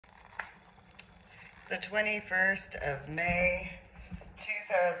the 21st of May,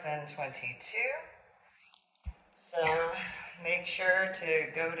 2022. So make sure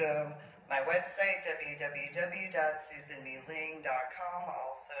to go to my website, www.susanmeling.com,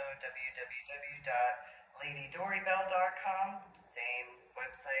 also www.ladydorybell.com, same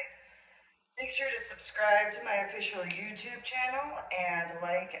website. Make sure to subscribe to my official YouTube channel and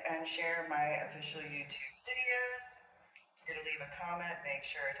like and share my official YouTube videos. If you're going to leave a comment, make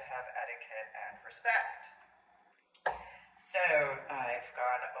sure to have etiquette and respect. So I've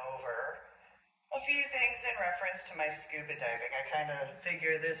gone over a few things in reference to my scuba diving. I kind of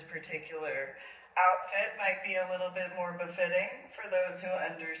figure this particular outfit might be a little bit more befitting for those who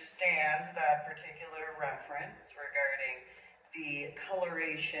understand that particular reference regarding the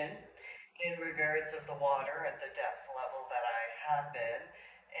coloration in regards of the water at the depth level that I had been,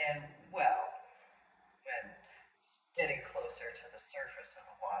 and well, when getting closer to the surface of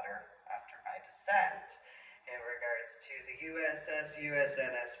the water after my descent in regards to the USS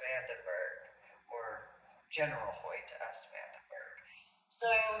Vandenberg, or General Hoyt S. Vandenberg. So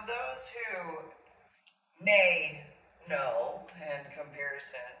those who may know in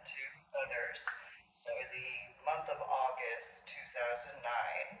comparison to others, so the month of August 2009,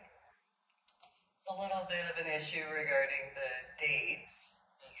 it's a little bit of an issue regarding the dates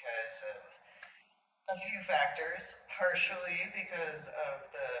because of a few factors, partially because of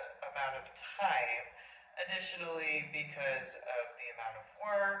the amount of time, additionally because of the amount of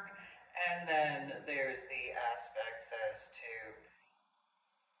work, and then there's the aspects as to,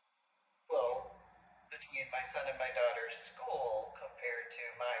 well, between my son and my daughter's school compared to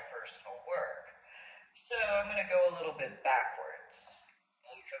my personal work. So I'm going to go a little bit backwards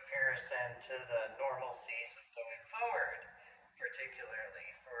in comparison to the normalcies of going forward,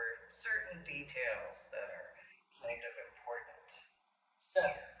 particularly for certain details that are kind of important. So,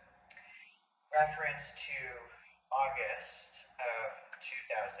 reference to August of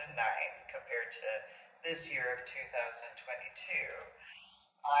 2009 compared to this year of 2022,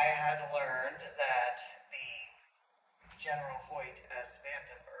 I had learned that the General Hoyt S.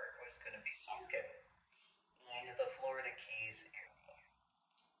 Vandenberg was going to be sunken in the Florida Keys area.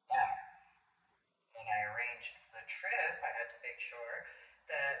 Now, when I arranged the trip, I had to make sure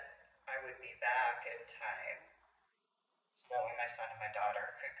that I would be back in time so that when my son and my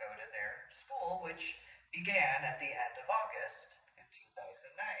daughter could go to their school, which began at the end of August in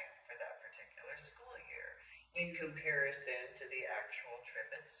 2009 for that particular school year, in comparison to the actual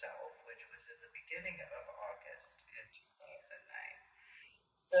trip itself, which was at the beginning of August in 2009.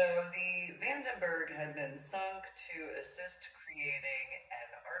 So the Vandenberg had been sunk to assist creating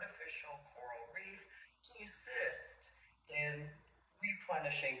an artificial coral reef to assist in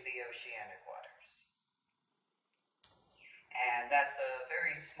replenishing the oceanic waters. And that's a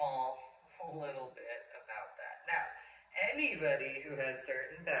very small little bit about that. Now, anybody who has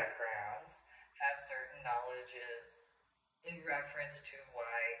certain backgrounds has certain knowledges in reference to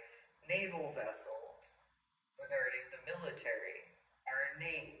why naval vessels regarding the military are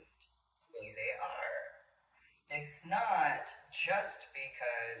named the way they are. It's not just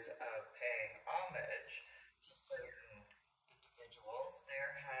because of paying homage to certain individuals.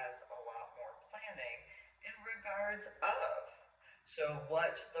 There has a lot more planning in regards of, so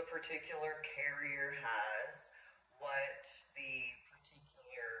what the particular carrier has, what the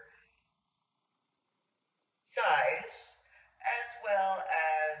particular size, as well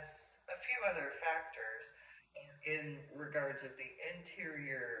as a few other factors in regards of the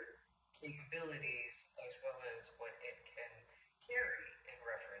interior capabilities, as well as what it can carry in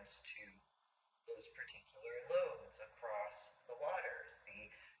reference to those particular loads across the waters, the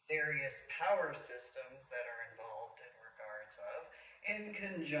various power systems that are involved in regards of, in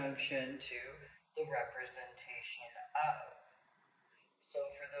conjunction to the representation of. So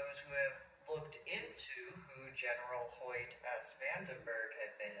for those who have looked into who General Hoyt S. Vandenberg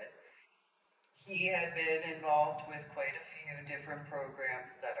had been, he had been involved with quite a few different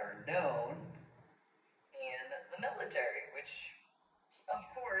programs that are known in the military, which, of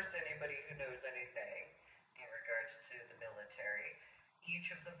course, anybody who knows anything in regards to the military,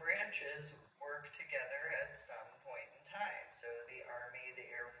 each of the branches work together at some point in time. So the Army, the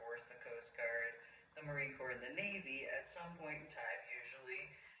Air Force, the Coast Guard, the Marine Corps, and the Navy at some point in time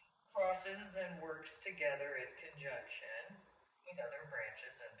usually crosses and works together in conjunction with other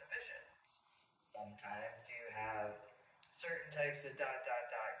branches and divisions. Sometimes you have certain types of ...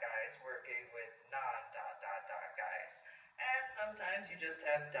 guys working with guys. And sometimes you just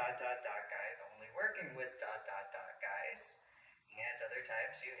have ... guys only working with ... guys. And other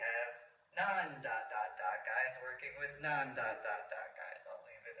times you have non ... guys working with non ... guys. I'll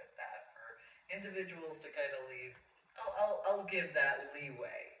leave it at that for individuals to kind of leave. I'll give that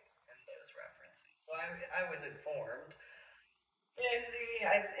leeway in those references. So I was informed in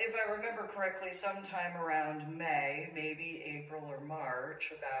if I remember correctly, sometime around May, maybe April or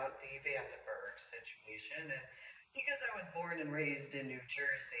March, about the Vandenberg situation. And because I was born and raised in New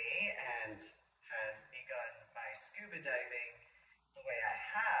Jersey and had begun my scuba diving the way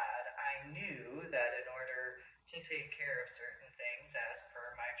I knew that in order to take care of certain things as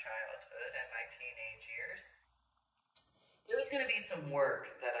per my childhood and my teenage years, there was going to be some work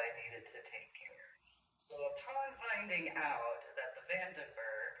that I needed to take care of. So upon finding out that the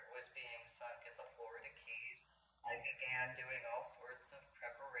Vandenberg was being sunk in the Florida Keys, I began doing all sorts of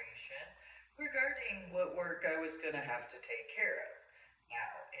preparation regarding what work I was going to have to take care of.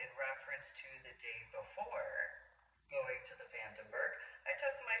 Now, in reference to the day before going to the Vandenberg, I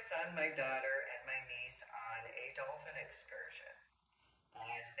took my son, my daughter, and my niece on a dolphin excursion.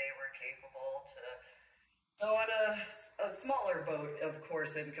 And they were capable to go on a smaller boat, of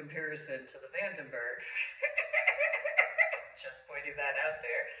course, in comparison to the Vandenberg. Just pointing that out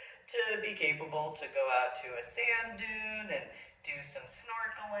there. To be capable to go out to a sand dune and do some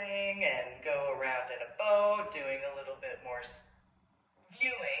snorkeling and go around in a boat, doing a little bit more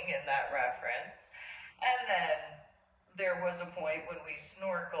viewing in that reference. And then there was a point when we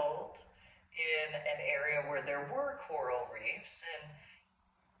snorkeled in an area where there were coral reefs, and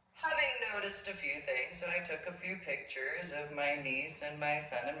having noticed a few things, I took a few pictures of my niece and my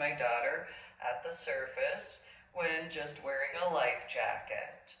son and my daughter at the surface when just wearing a life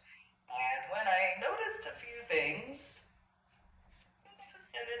jacket. And when I noticed a few things in the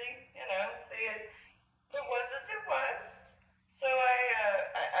vicinity, it was as it was. So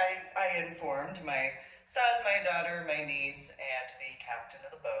I informed my son, my daughter, my niece, and the captain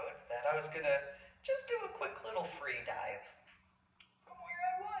of the boat that I was going to just do a quick little free dive from where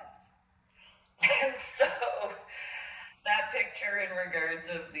I was. And so that picture in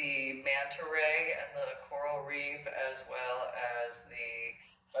regards of the manta ray and the coral reef, as well as the,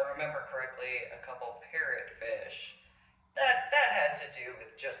 if I remember correctly, a couple parrotfish, that had to do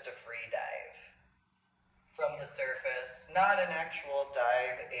with just a free dive from the surface, not an actual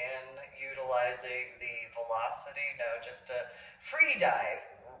dive in utilizing the velocity, no, just a free dive,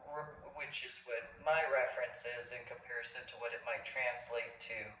 which is what my reference is in comparison to what it might translate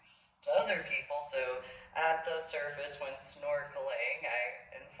to other people. So at the surface when snorkeling, I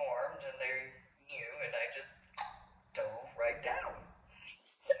informed and they knew, and I just dove right down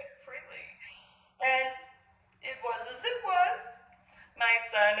freely. And it was as it was. My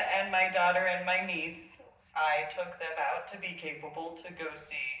son and my daughter and my niece, I took them out to be capable to go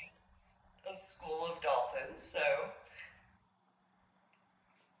see a school of dolphins. So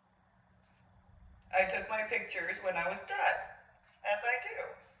I took my pictures when I was done, as I do.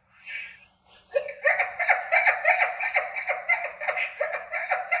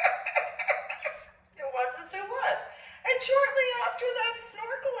 It was as it was. And shortly after that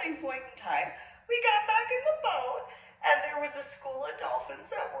snorkeling point in time, we got back in the boat, and there was a school of dolphins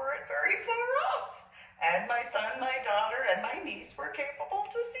that weren't very far off. And my son, my daughter, and my niece were capable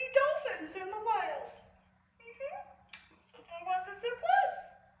to see dolphins in the wild. So that was as it was.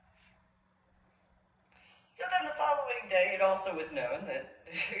 So then the following day, it also was known that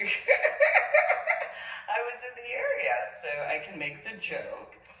I was in the area, so I can make the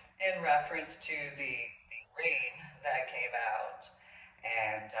joke in reference to the rain that came out.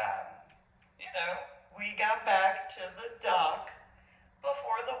 And, we got back to the dock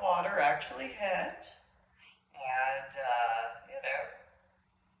before the water actually hit. And,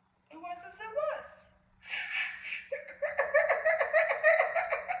 it was as it was.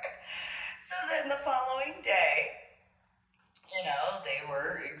 So then the following day, they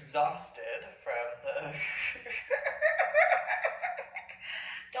were exhausted from the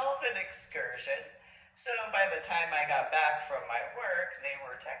dolphin excursion. So by the time I got back from my work, they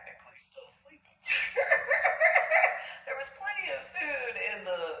were technically still sleeping. There was plenty of food in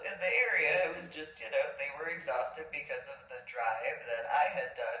the area. It was just, they were exhausted because of the drive that I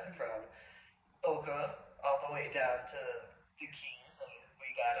had done from Boca all the way down to the Keys, and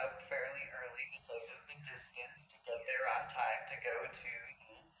we got up fairly early because of the distance to get there on time to go to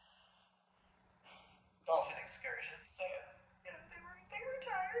the dolphin excursion. So, they were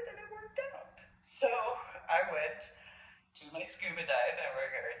tired, and it worked out. So I went to my scuba dive in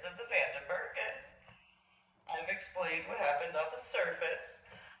regards of the Vandenberg, and I've explained what happened on the surface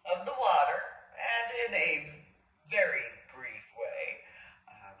of the water, and in a very brief way,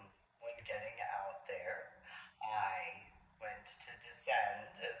 when getting out there, I went to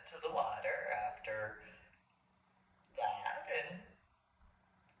descend into the water after that, and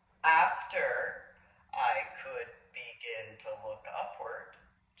after after I could begin to look upward,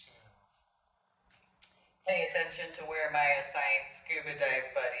 to pay attention to where my assigned scuba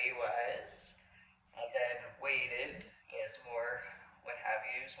dive buddy was, and then waited as more what have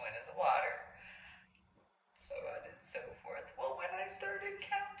yous went in the water, so on and so forth. Well, when I started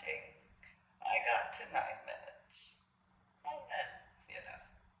counting, I got to 9 minutes, and then,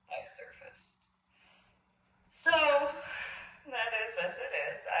 I surfaced. So, that is as it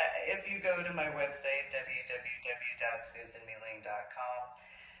is. If you go to my website, www.susanmealing.com,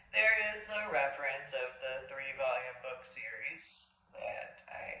 there is the reference of the 3-volume book series that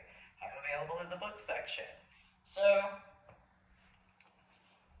I have available in the book section. So,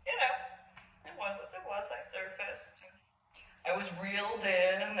 it was as it was. I surfaced. I was reeled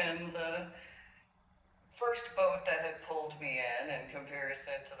in the first boat that had pulled me in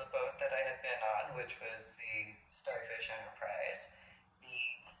comparison to the boat that I had been on, which was the Starfish Enterprise, the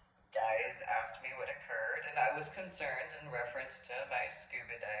guys asked me what occurred, and I was concerned in reference to my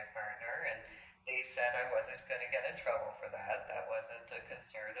scuba dive partner, and they said I wasn't going to get in trouble for that. That wasn't a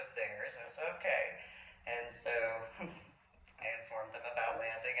concern of theirs. It was okay. And so I informed them about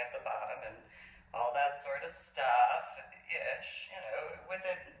landing at the bottom and all that sort of stuff-ish,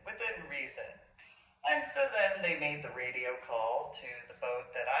 within reason. And so then they made the radio call to the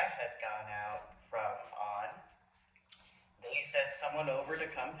boat that I had gone out on. They sent someone over to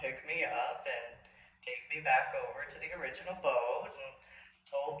come pick me up and take me back over to the original boat, and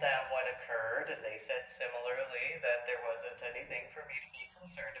told them what occurred, and they said similarly that there wasn't anything for me to be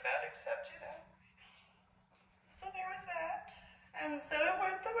concerned about except, So there was that. And so it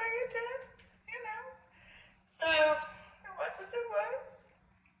went the way it did, So it was as it was.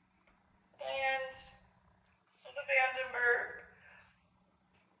 And so the Vandenberg,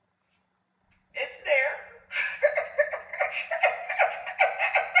 it's there.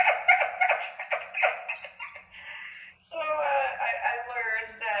 So I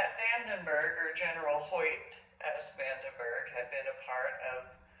learned that Vandenberg, or General Hoyt S. Vandenberg, had been a part of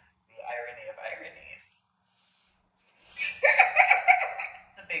the Irony of Ironies.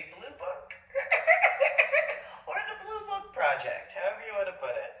 The Big Blue Book. Or the Blue Book Project, however you want to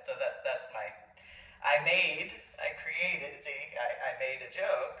put it. So that's I made a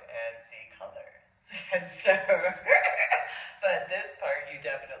joke and see colors. And so, but this part you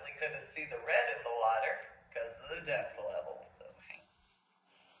definitely couldn't see the red in the water because of the depth level. So,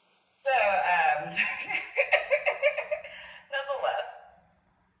 nonetheless,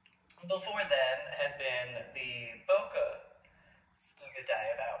 before then had been the Boca scuba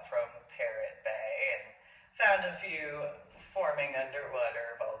dive out from Parrot Bay, and found a few forming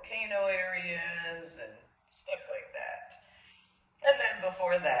underwater volcano areas and stuff like that. And then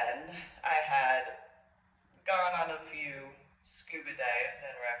before then, I had gone on a few scuba dives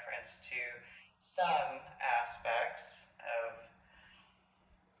in reference to some aspects of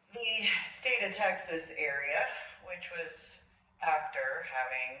the state of Texas area, which was after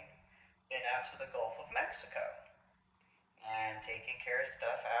having been out to the Gulf of Mexico and taking care of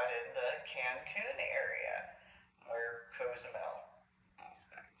stuff out in the Cancun area, or Cozumel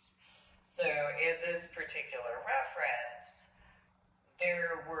aspects. So in this particular reference,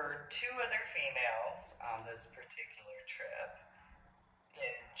 there were 2 other females on this particular trip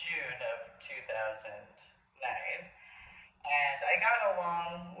in June of 2009, and I got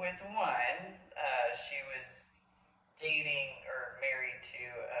along with one. She was dating or married to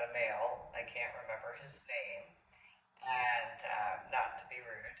a male, I can't remember his name, and not to be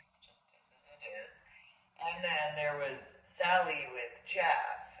rude, just as it is. And then there was Sally with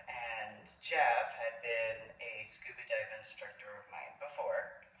Jeff, and Jeff had been a scuba dive instructor of mine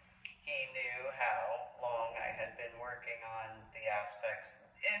before. He knew how long I had been working on the aspects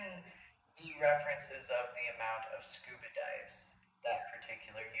in the references of the amount of scuba dives that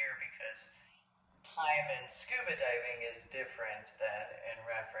particular year, because time in scuba diving is different than in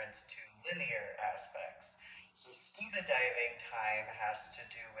reference to linear aspects. So scuba diving time has to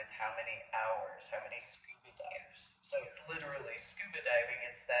do with how many hours, how many scuba dives. So it's literally scuba diving,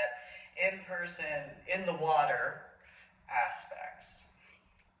 it's that in-person, in the water aspects.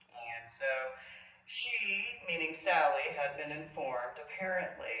 And so she, meaning Sally, had been informed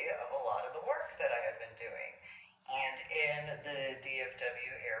apparently of a lot of the work that I had been doing. And in the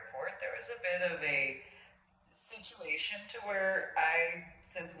DFW airport, there was a bit of a situation to where I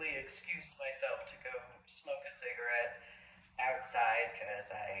simply excused myself to go smoke a cigarette outside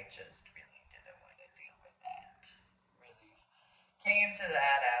because I just really didn't want to deal with that. Really came to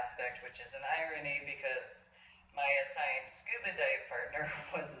that aspect, which is an irony because my assigned scuba dive partner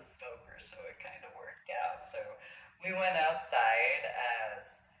was a smoker, so it kind of worked out. So we went outside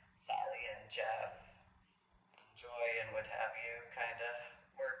as Sally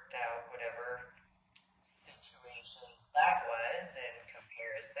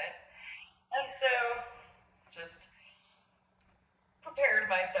just prepared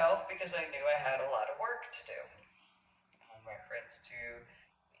myself because I knew I had a lot of work to do in reference to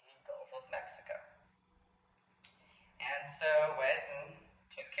the Gulf of Mexico. And so went and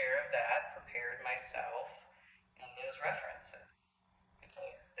took care of that, prepared myself in those references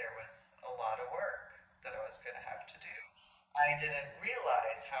because there was a lot of work that I was going to have to do. I didn't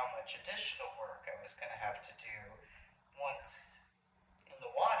realize how much additional work I was going to have to do once in the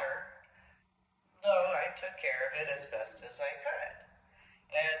water, though I took care of it as best as I could.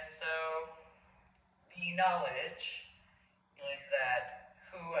 And so the knowledge is that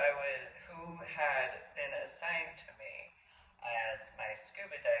who had been assigned to me as my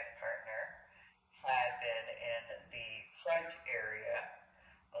scuba dive partner had been in the front area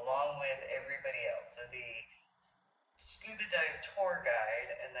along with everybody else. So the scuba dive tour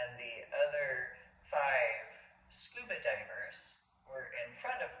guide and then the other 5 scuba divers were in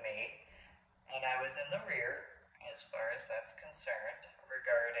front of me, and I was in the rear as far as that's concerned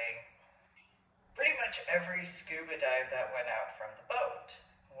regarding pretty much every scuba dive that went out from the boat.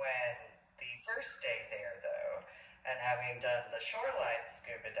 When the first day there though, and having done the shoreline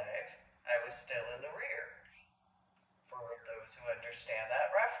scuba dive, I was still in the rear, for those who understand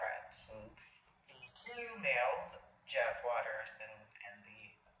that reference. And the 2 males, Jeff Waters and the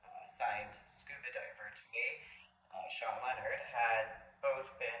assigned scuba diver to me, Sean Leonard, had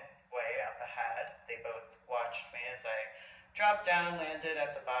both been way up ahead. They both watched me as I dropped down, landed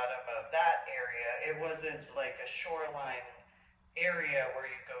at the bottom of that area. It wasn't like a shoreline area where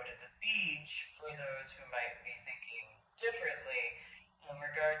you go to the beach, for those who might be thinking differently. In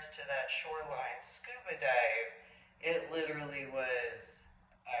regards to that shoreline scuba dive, it literally was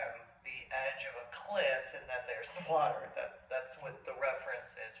the edge of a cliff, and then there's the water. That's what the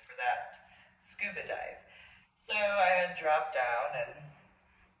reference is for that scuba dive. So I had dropped down, and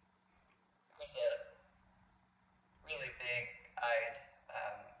there was a really big-eyed,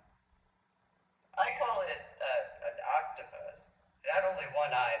 I call it an octopus. It had only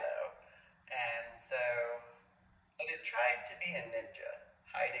one eye though, and so it tried to be a ninja,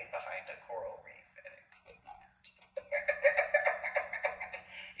 hiding behind a coral reef, and it could not.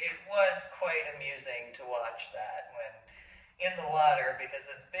 It was quite amusing to watch that when in the water, because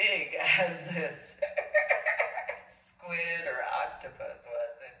as big as this squid or octopus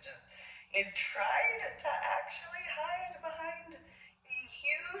was, it tried to actually hide behind these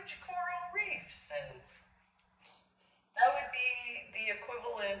huge coral reefs. And that would be the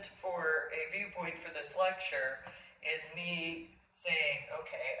equivalent for a viewpoint for this lecture, is me saying,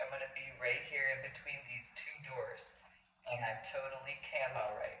 okay, I'm going to be right here in between these 2 doors, and I'm totally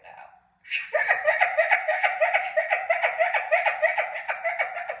camo right now.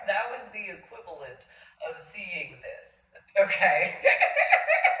 That was the equivalent of seeing this, okay?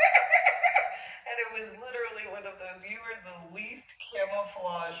 And it was literally one of those, you are the least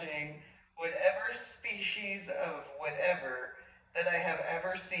camouflaging whatever species of whatever that I have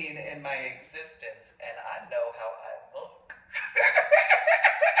ever seen in my existence, and I know how I look.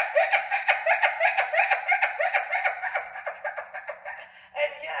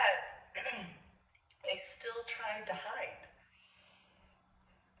 And yet, it still tried to hide.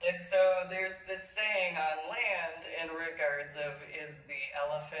 And so there's this saying on land in regards of, is the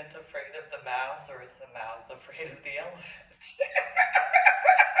elephant afraid of the mouse, or is the mouse afraid of the elephant?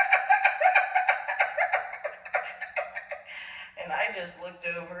 And I just looked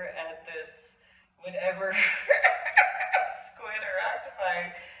over at this whatever squid or octopi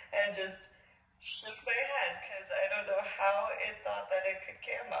and just shook my head, because I don't know how it thought that it could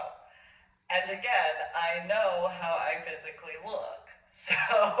camo. And again, I know how I physically look. So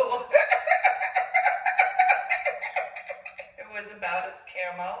it was about as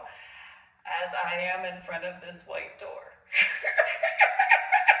camo as I am in front of this white door.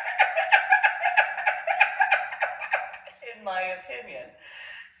 In my opinion.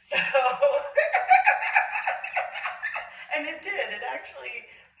 So, and it did. It actually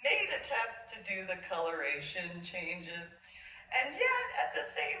made attempts to do the coloration changes. And yet, at the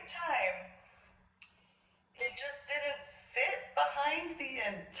same time, it just didn't fit behind the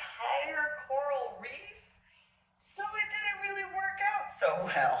entire coral reef, so it didn't really work out so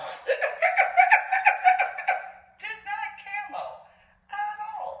well. Did not camo at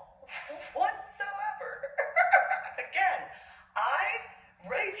all, whatsoever. Again,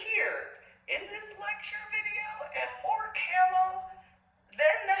 right here, in this lecture video, am more camo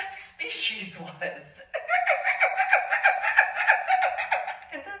than that species was.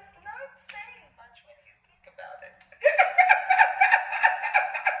 And that's not saying much when you think about it.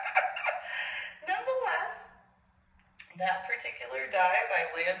 Nonetheless, that particular dive, I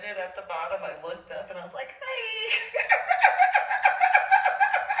landed at the bottom, I looked up and I was like, hi!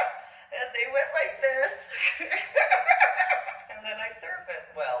 And they went like this. And then I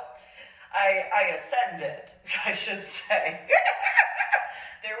surfaced. Well, I ascended, I should say.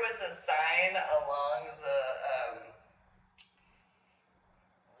 There was a sign along the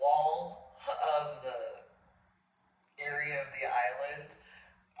wall of the area of the island.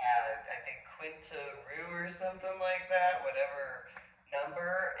 I think Quinta Rue or something like that, whatever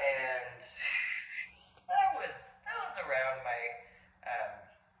number, and that was around my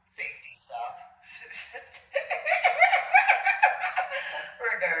safety stop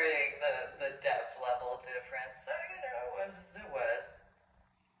regarding the depth level difference. So it was as it was.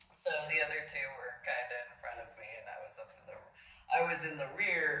 So the other two were kind of in front of me, and I was in the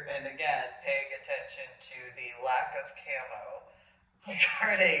rear, and again paying attention to the lack of camo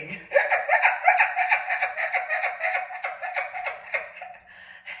regarding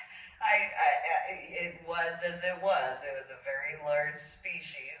it was as it was. It was a very large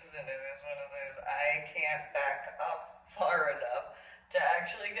species, and it was one of those I can't back up far enough to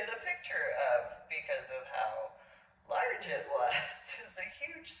actually get a picture of because of how large it was. It's a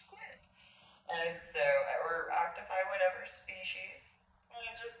huge squid. And so, or octopi, whatever species. And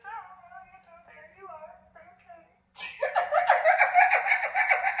I just, there you are. Okay.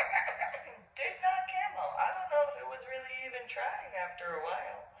 Did not camo. I don't know if it was really even trying after a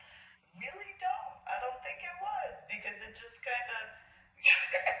while. Really don't. I don't think it was, because it just kind of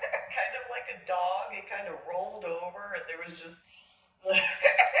like a dog, it kind of rolled over, and there was just the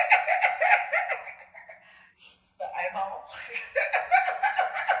eyeball.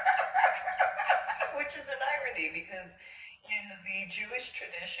 Which is an irony, because in the Jewish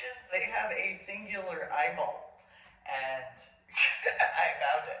tradition, they have a singular eyeball, and I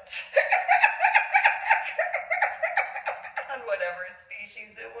found it. On whatever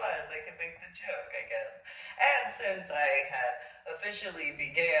species it was, I could make the joke, I guess. And since I had officially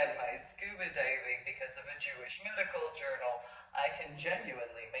began my scuba diving because of a Jewish medical journal, I can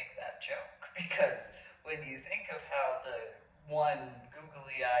genuinely make that joke, because when you think of how the one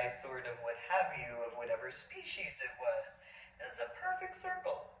googly eye sort of what have you of whatever species it was is a perfect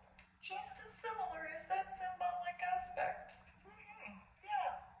circle, just as similar as that symbolic aspect.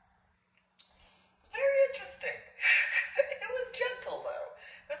 Yeah. It's very interesting. It was gentle, though.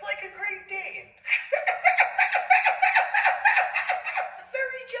 It was like a Great Dane. It's a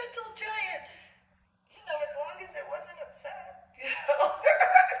very gentle giant. As long as it wasn't upset,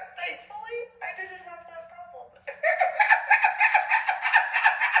 Thankfully, I didn't have that problem.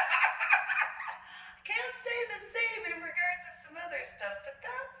 Can't say the same in regards of some other stuff, but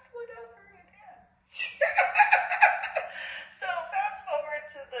that's whatever it is. So fast forward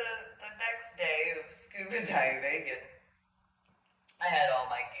to the next day of scuba diving, and I had all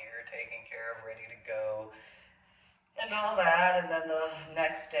my gear taken care of, ready to go, and all that. And then the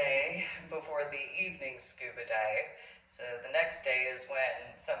next day, before the evening scuba dive, so the next day is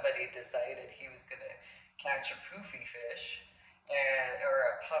when somebody decided he was going to catch a poofy fish, or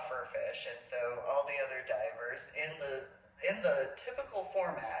a puffer fish, and so all the other divers in the typical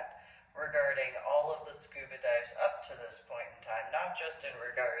format regarding all of the scuba dives up to this point in time, not just in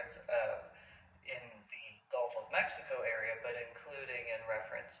regards of in the Gulf of Mexico area, but including in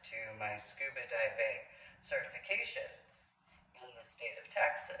reference to my scuba diving certifications in the state of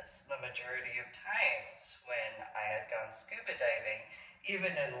Texas. The majority of times when I had gone scuba diving,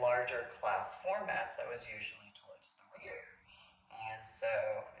 even in larger class formats, I was usually towards the rear. And so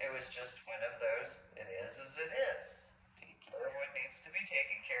it was just one of those, it is as it is. Take care of what needs to be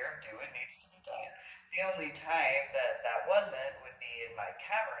taken care of, do what needs to be done. The only time that wasn't would be in my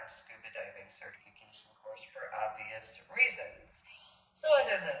cavern scuba diving certification course for obvious reasons. So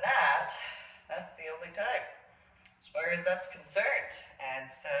other than that, that's the only time, as far as that's concerned.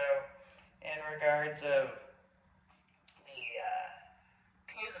 And so, in regards of the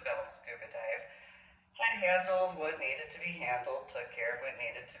Cozumel scuba dive, I handled what needed to be handled, took care of what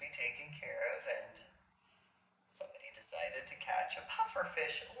needed to be taken care of, and somebody decided to catch a puffer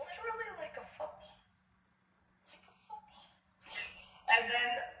fish, literally like a football. Like a football. And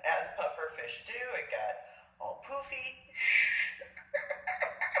then, as puffer fish do, it got all poofy.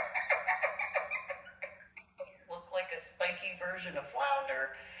 Looked like a spiky version of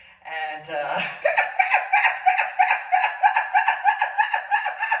flounder, and and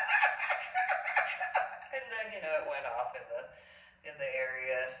then it went off in the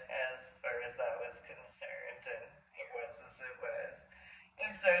area as far as that was concerned, and it was as it was,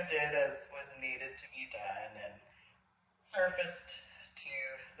 and so did as was needed to be done, and surfaced to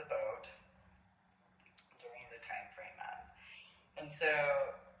the boat during the time frame on. And so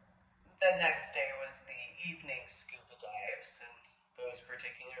the next day was the evening scuba dives, and those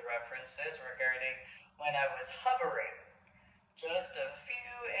particular references regarding when I was hovering just a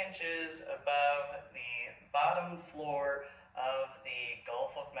few inches above the bottom floor of the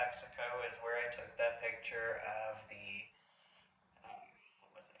Gulf of Mexico is where I took that picture of the,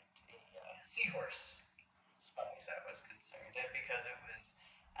 what was it, a seahorse, as far as I was concerned. And because it was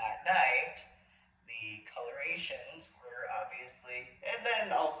at night, the colorations were obviously, and then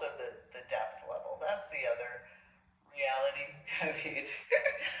also the depth level. That's the other reality. I mean,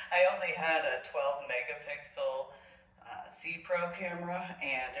 I only had a 12 megapixel C Pro camera,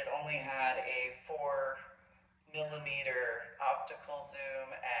 and it only had a 4mm optical zoom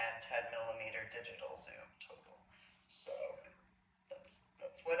and 10mm digital zoom total. So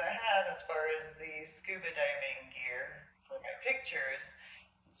that's what I had as far as the scuba diving gear for my pictures.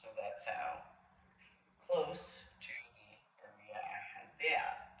 And so that's how close to the area I had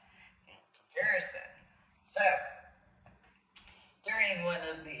that in comparison. So during one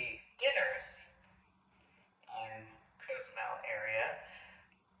of the dinners in Cozumel area,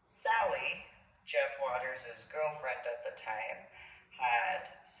 Sally, Jeff Waters' girlfriend at the time, had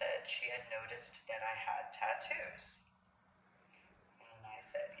said she had noticed that I had tattoos. And I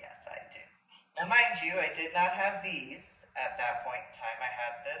said, yes, I do. Now, mind you, I did not have these at that point in time. I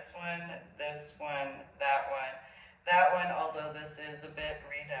had this one, that one, although this is a bit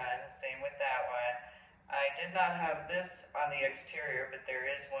redone, same with that one. I did not have this on the exterior, but there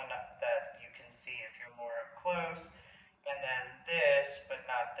is one that you can see if you're more up close. And then this, but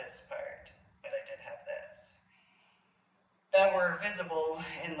not this part. But I did have this. That were visible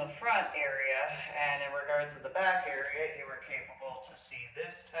in the front area, and in regards to the back area, you were capable to see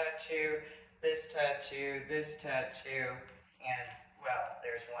this tattoo, this tattoo, this tattoo, and, well,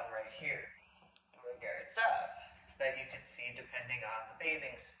 there's one right here in regards up that you could see depending on the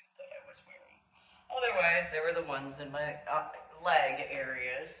bathing suit that I was wearing. Otherwise, there were the ones in my leg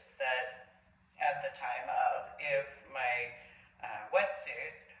areas that at the time of if my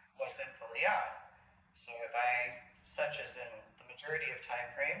wetsuit wasn't fully on. So if I, such as in the majority of time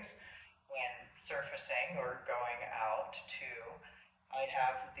frames, when surfacing or going out to, I'd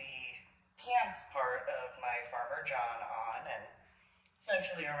have the pants part of my Farmer John on and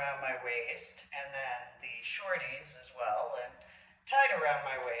essentially around my waist, and then the shorties as well, and tied around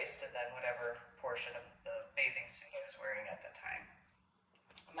my waist, and then whatever portion of the bathing suit I was wearing at the time.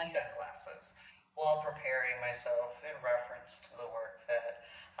 My sunglasses, while preparing myself in reference to the work that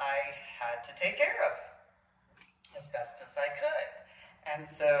I had to take care of as best as I could. And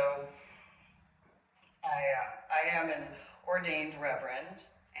so I am an ordained reverend,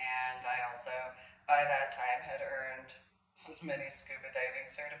 and I also, by that time, had earned as many scuba diving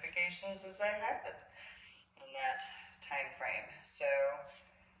certifications as I had in that time frame. So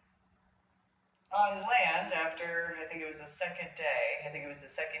on land, after I think it was the second day, I think it was the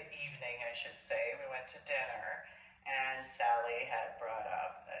second evening, I should say, we went to dinner, and Sally had brought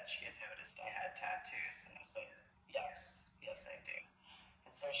up that she had noticed I had tattoos, and I said, yes, I do.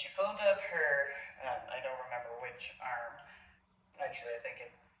 And so she pulled up her, I don't remember which arm, actually I think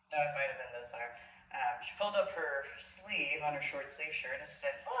no, it might have been this arm. She pulled up her sleeve on her short sleeve shirt and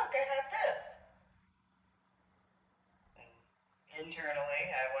said, look, I have this. And internally,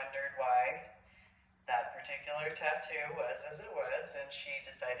 I wondered why that particular tattoo was as it was, and she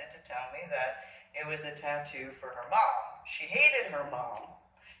decided to tell me that it was a tattoo for her mom. She hated her mom.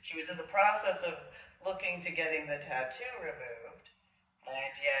 She was in the process of looking to getting the tattoo removed,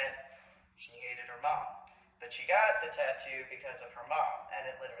 and yet she hated her mom. But she got the tattoo because of her mom, and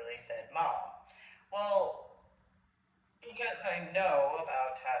it literally said mom. Well, because I know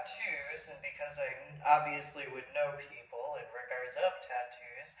about tattoos, and because I obviously would know people in regards of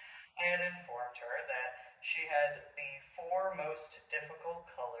tattoos, I had informed her that she had the 4 most difficult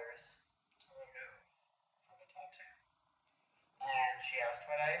colors to remove from a tattoo. And she asked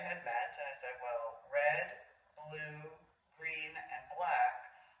what I had meant, and I said, well, red, blue, green, and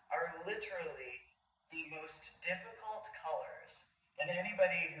black are literally the most difficult colors. And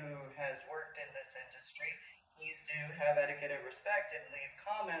anybody who has worked in this industry, please do have etiquette and respect and leave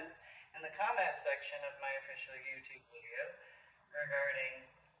comments in the comment section of my official YouTube video regarding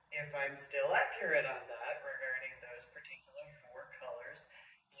if I'm still accurate on that, regarding those particular 4 colors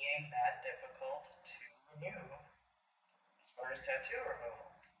being that difficult to remove as far as tattoo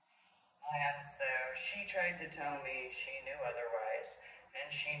removals. And so she tried to tell me she knew otherwise, and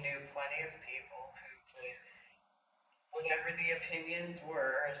she knew plenty of people who could, whatever the opinions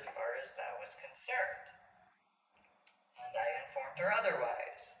were as far as that was concerned. And I informed her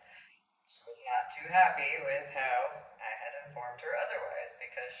otherwise. She was not too happy with how I had informed her otherwise,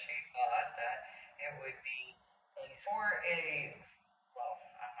 because she thought that it would be, and for a, well,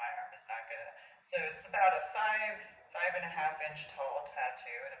 my arm is not gonna, so it's about a 5.5 inch tall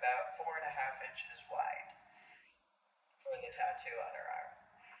tattoo and about 4.5 inches wide for the tattoo on her arm.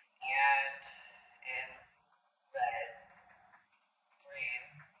 And in red, green,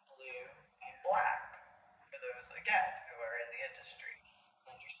 blue, and black, for those, again, who are in the industry,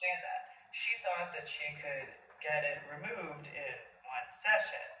 understand that. She thought that she could get it removed in one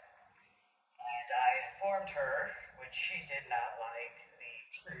session. And I informed her, which she did not like, the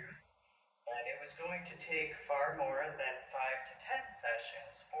truth, that it was going to take far more than 5 to 10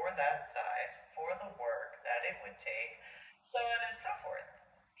 sessions for that size, for the work that it would take, so on and so forth.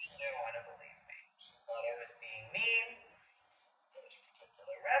 She didn't want to believe me. She thought I was being mean. Those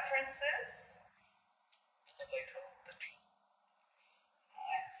particular references, because I told the truth.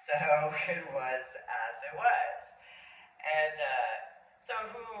 And so it was as it was. And so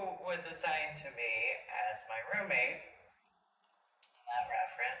who was assigned to me as my roommate in that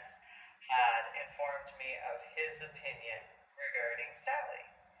reference had informed me of his opinion regarding Sally,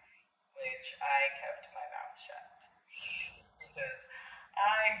 which I kept my mouth shut. Because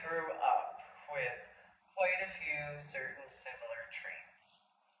I grew up with quite a few certain similar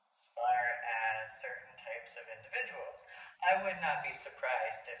traits as far as certain types of individuals. I would not be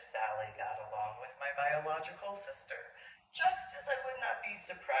surprised if Sally got along with my biological sister, just as I would not be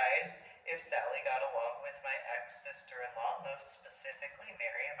surprised if Sally got along with my ex-sister-in-law, most specifically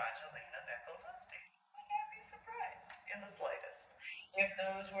Mary Evangelina Nichols Osteen. Would not be surprised in the slightest if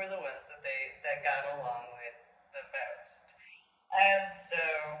those were the ones that got along with the most. And so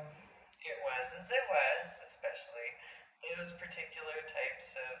it was as it was, especially those particular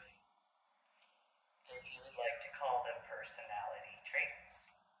types of, if you would like to call them, personality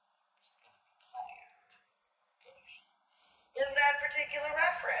traits. In that particular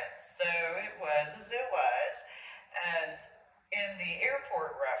reference. So it was as it was. And in the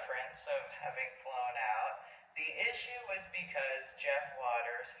airport reference of having flown out, the issue was because Jeff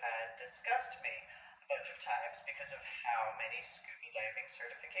Waters had discussed me a bunch of times because of how many scuba diving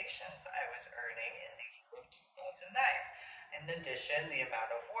certifications I was earning in the year of 2009. In addition, the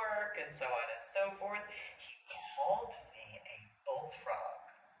amount of work and so on and so forth. He called me a bullfrog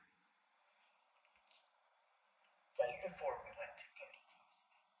right before we went to go to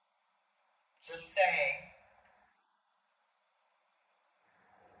closing. Just saying,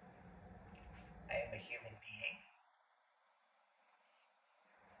 I am a human being.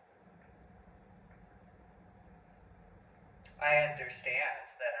 I understand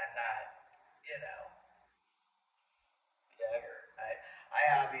that I'm not,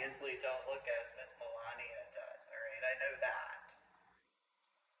 I obviously don't look as Miss Melania does, alright? I know that.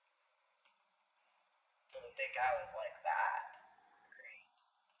 Didn't think I was like that. Great.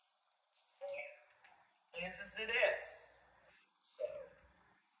 Just saying. It is as it is. So,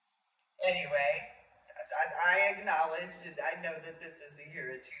 anyway, I acknowledge and I know that this is the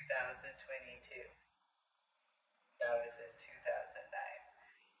year of 2022. That was in 2009.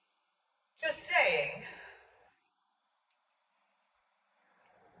 Just saying,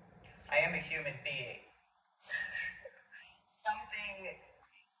 I am a human being. Something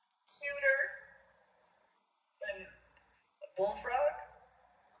cuter than a bullfrog?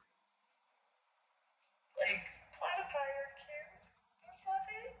 Like, platypi are cute. They're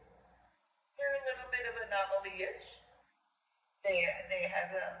fluffy. They're a little bit of anomaly-ish. They have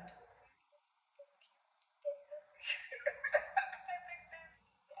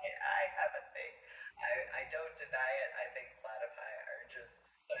I have a thing. I don't deny it. I think platypi are just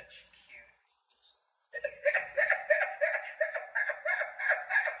such cute species.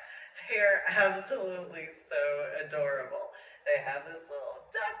 They're absolutely so adorable. They have this little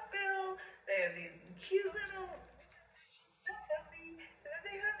duck bill. They have these cute little, so funny. And then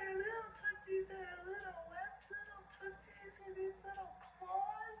they have their little tootsies that are little webbed little tootsies with these little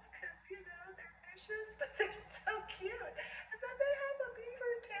claws, because, they're vicious, but they're so cute. And then they have a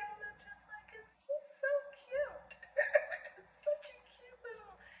beaver tail that's just like, it's just so cute. It's such a cute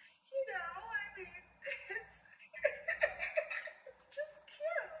little, I mean, it's just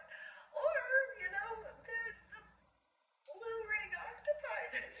cute. Or, there's the blue ring octopi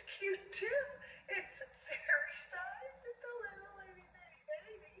that's cute too. It's very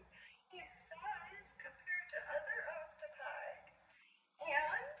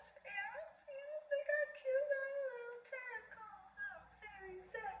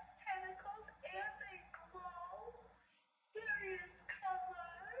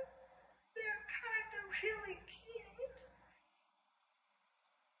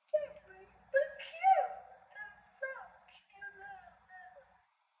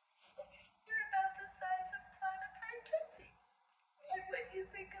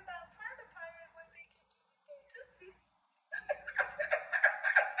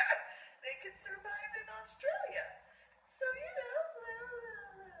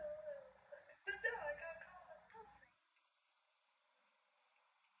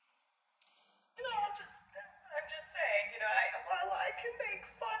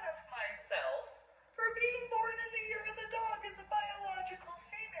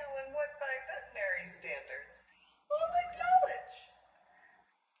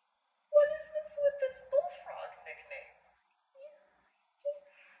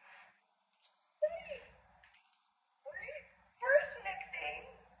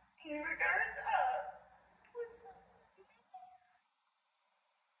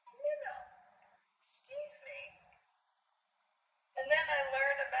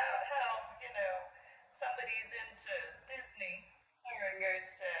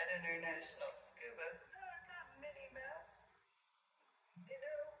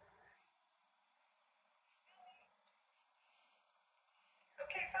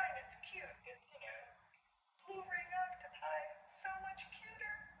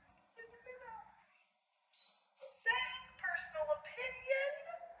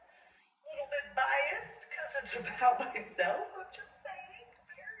facts about myself. I'm just saying,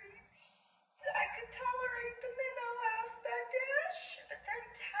 I could tolerate the minnow aspect-ish, but then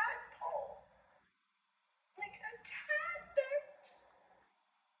tadpole, like a tad bit,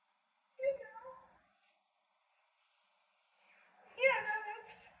 you know. Yeah, no,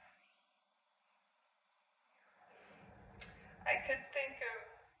 that's. I could think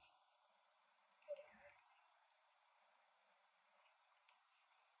of.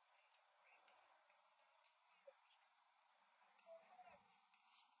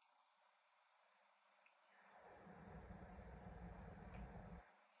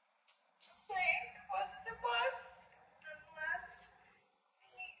 Just saying, it was as it was. Nonetheless,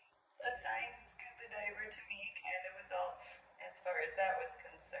 the assigned scuba diver to me kind of was all, as far as that was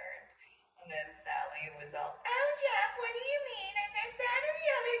concerned. And then Sally was all, oh, Jeff, what do you mean? And this, that, and the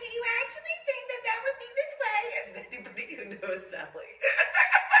other. Do you actually think that that would be this way? And anybody who knows Sally.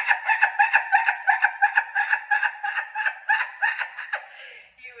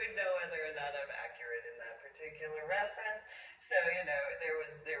 You would know whether or not I'm accurate in that particular reference. So, you know,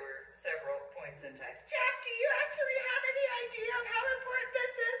 there were several points in time. Jeff, do you actually have any idea of how important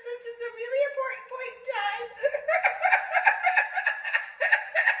this is? This is a really important point in time.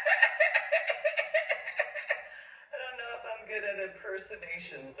 I don't know if I'm good at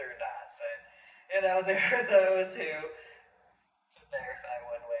impersonations or not, but you know, there are those who verify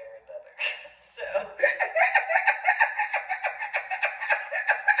one way or another.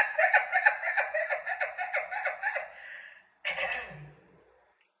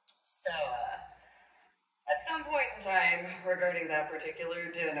 So at some point in time regarding that particular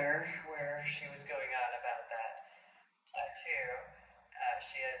dinner where she was going on about that tattoo,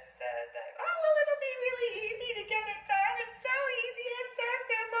 she had said that, oh, well, it'll be really easy to get it done. It's so easy and so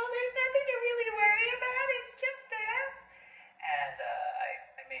simple. There's nothing to really worry about. It's just this. And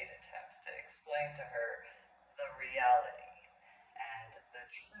I made attempts to explain to her the reality and the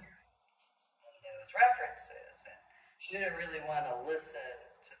truth in those references. And she didn't really want to listen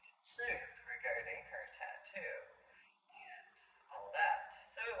to the truth regarding her tattoo and all that.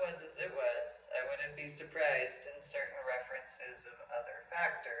 So it was as it was. I wouldn't be surprised in certain references of other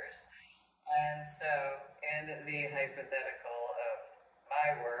factors. And so, in the hypothetical of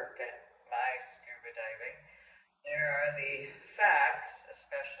my work and my scuba diving, there are the facts,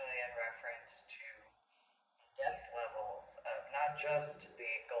 especially in reference to the depth levels of not just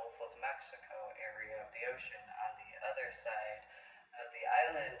the Gulf of Mexico area of the ocean on the other side of the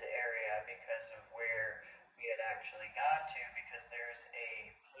island area because of where we had actually gone to, because there's a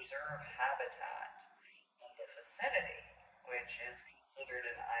preserve habitat in the vicinity, which is considered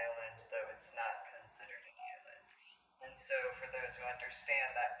an island, though it's not considered an island. And so for those who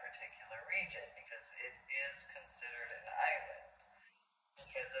understand that particular region, because it is considered an island,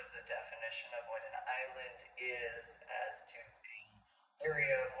 because of the definition of what an island is as to the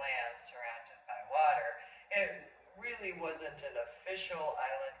area of land surrounded by water, it really wasn't an official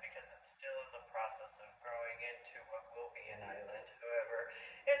island because it's still in the process of growing into what will be an island. However,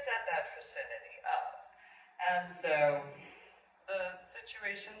 it's at that vicinity of. And so the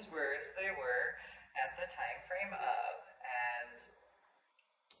situations were as they were at the time frame of, and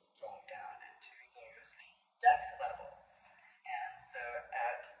drop down into those depth levels. And so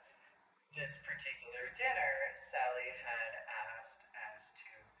at this particular dinner, Sally had asked as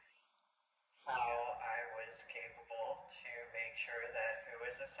to how I was capable to make sure that who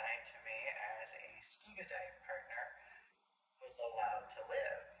was assigned to me as a scuba dive partner was allowed to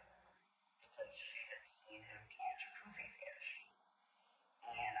live, because she had seen him catch poofy fish.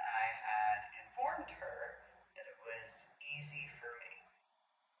 And I had informed her that it was easy for me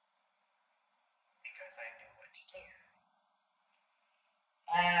because I knew what to do.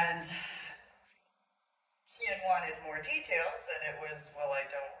 And she had wanted more details, and it was, well, I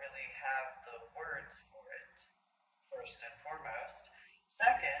don't really have the words for it, first and foremost.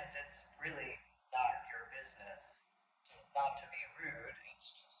 Second, it's really not your business not to be rude,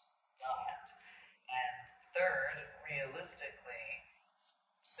 it's just not. And third, realistically,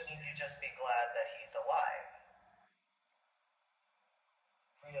 shouldn't you just be glad that he's alive?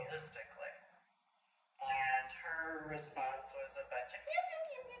 Realistically. And her response was a bunch of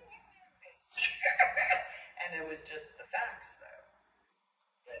and it was just the facts, though,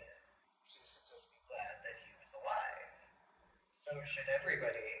 that she should just be glad that he was alive. So should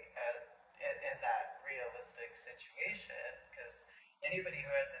everybody in that realistic situation, because anybody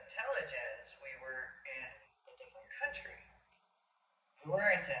who has intelligence, we were in a different country. We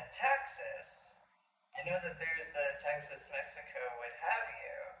weren't in Texas. I know that there's the Texas, Mexico, what have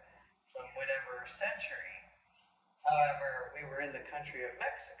you, from whatever century. However, we were in the country of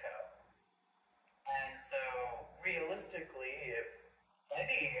Mexico. And so, realistically, if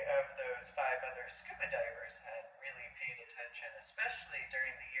any of those 5 other scuba divers had really paid attention, especially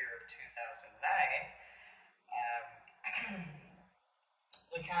during the year of 2009, um,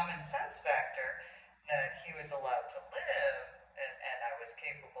 the common sense factor that he was allowed to live and I was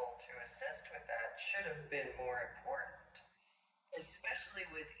capable to assist with that should have been more important, especially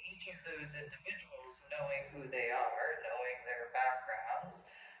with each of those individuals knowing who they are, knowing their backgrounds,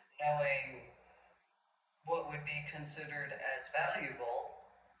 knowing what would be considered as valuable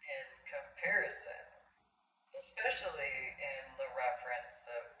in comparison, especially in the reference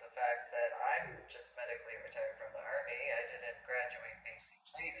of the fact that I'm just medically retired from the Army. I didn't graduate basic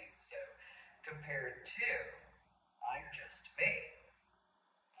training, so compared to, I'm just me.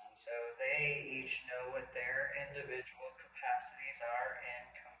 And so they each know what their individual capacities are in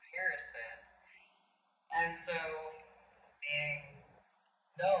comparison. And so being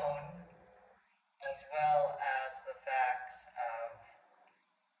known, as well as the facts of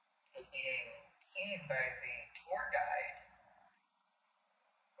it being seen by the tour guide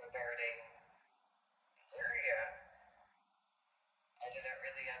regarding the area, I didn't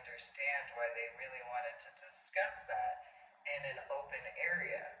really understand why they really wanted to discuss that in an open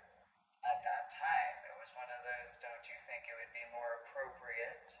area at that time. It was one of those, don't you think it would be more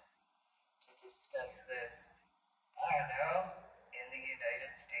appropriate to discuss this, I don't know, in the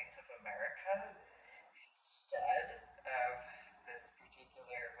United States of America instead of this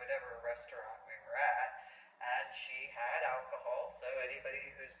particular whatever restaurant we were at? And she had alcohol, so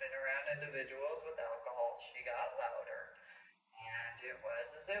anybody who's been around individuals with alcohol, she got louder. And it was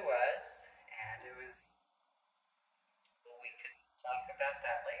as it was, and it was, well, we could talk about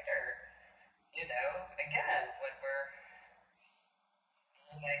that later. You know, again, when we're in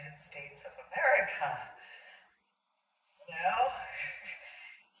the United States of America, you know?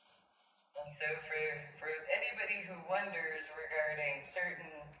 And so for anybody who wonders regarding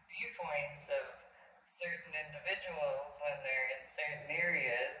certain viewpoints of certain individuals when they're in certain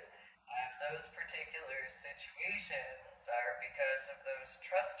areas, those particular situations are because of those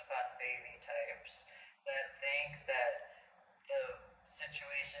trust fund baby types that think that the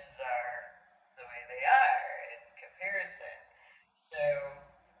situations are the way they are in comparison. So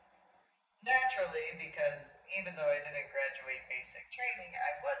naturally, because even though I didn't graduate basic training,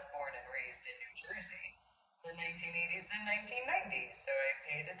 I was born and raised in New Jersey, the 1980s and 1990s, so I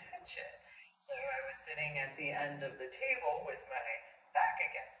paid attention. So I was sitting at the end of the table with my back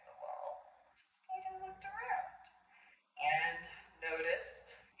against the wall, just kind of looked around, and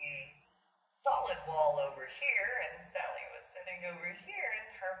noticed the solid wall over here, and Sally was sitting over here,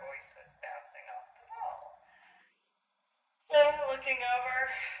 and her voice was bouncing off the wall. So looking over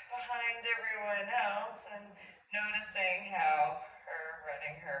behind everyone else and noticing how her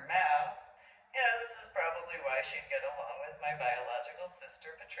running her mouth, this is probably why she'd get along with my biological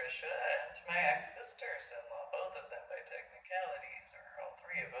sister Patricia and my ex-sisters-in-law, both of them by technicalities, or all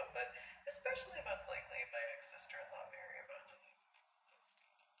 3 of them, but especially most likely my ex-sister-in-law Mary Evangeline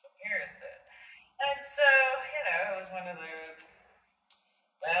comparison. And so, it was one of those,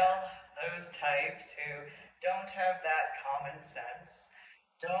 those types who don't have that common sense,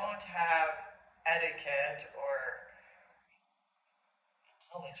 don't have etiquette or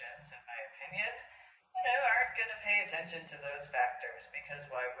intelligence, in my opinion, aren't going to pay attention to those factors, because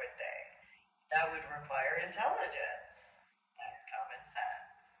why would they? That would require intelligence and common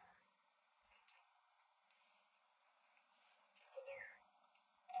sense. Other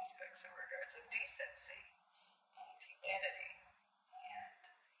aspects in regards of decency and humanity and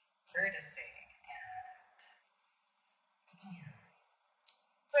courtesy and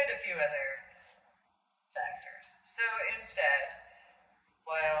quite a few other factors. So instead,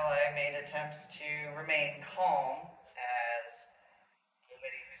 while I made attempts to remain calm, as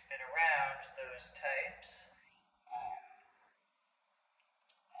anybody who's been around those types,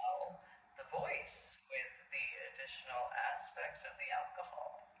 the voice with the additional aspects of the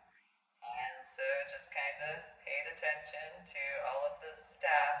alcohol. And so just kind of paid attention to all of the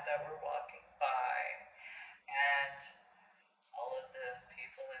staff that were walking by and all of the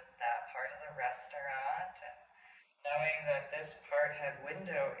people in that part of the restaurant, and knowing that this part had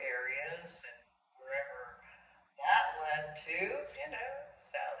window areas, and wherever that led to,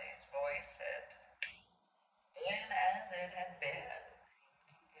 Sally's voice had been as it had been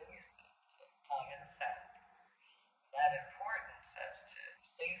in comparison to common sense. That importance as to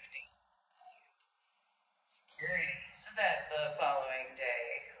safety and security. So that the following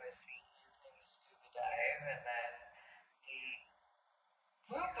day was the evening scuba dive, and then the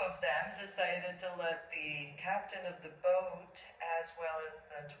group of them decided to let the captain of the boat as well as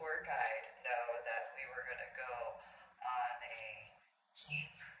the tour guide know that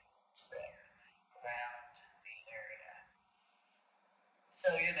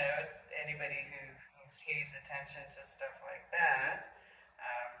So, anybody who pays attention to stuff like that,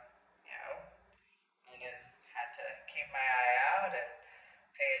 um, you know, and then had to keep my eye out and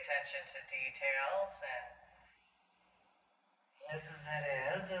pay attention to details, and is as it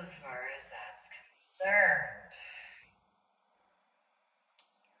is as far as that's concerned.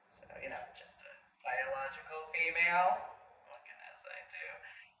 So, just a biological female, looking as I do.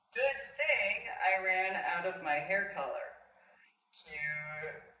 Good thing I ran out of my hair color to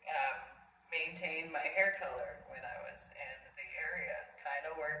um, maintain my hair color when I was in the area. Kind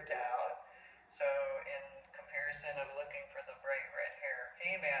of worked out. So, in comparison of looking for the bright red hair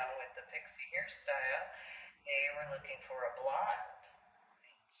female with the pixie hairstyle, they were looking for a blonde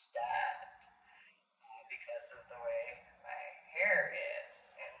instead because of the way my hair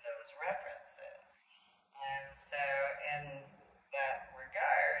is in those references. And so, in that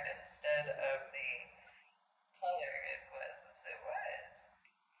regard, instead of the color, it was as it was.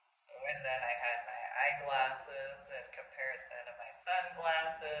 So, and then I had my eyeglasses in comparison to my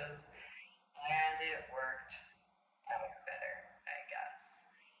sunglasses, and it worked out better, I guess.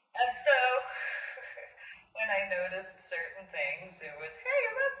 And so, when I noticed certain things, it was, hey,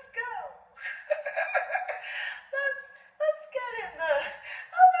 let's go. let's get in the,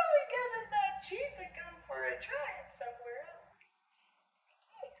 how about we get in that Jeep and go for a drive somewhere else? We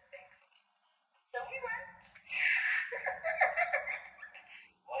did, thankfully. So we went.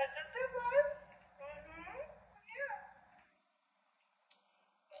 Was as it was. Yeah.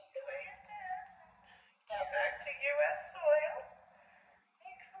 Went the way it did. Got back to U.S. soil,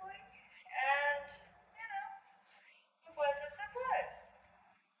 thankfully. And, it was as it was.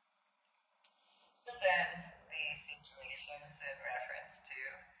 So then, the situations in reference to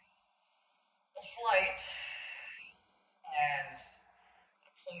the flight and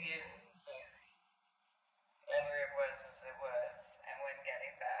the plans and whatever it was as it was, and when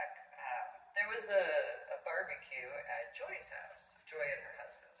getting back, there was a barbecue at Joy's house, Joy and her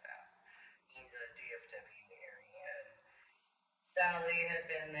husband's house, in the DFW area. And Sally had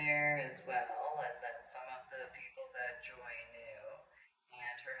been there as well, and then some of the people that Joy knew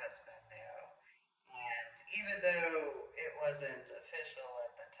and her husband knew. And even though it wasn't official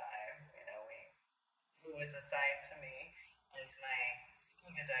at the time, who was assigned to me as my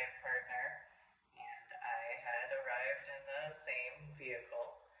scuba dive partner, and I had arrived in the same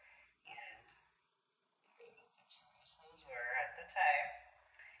vehicle, and the way the situations were at the time,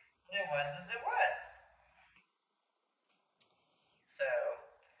 it was as it was. So,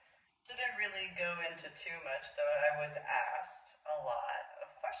 didn't really go into too much, though I was asked a lot of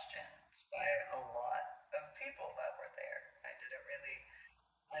questions by a lot of people that were there. I didn't really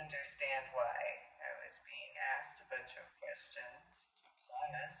understand why I was being asked a bunch of questions, to be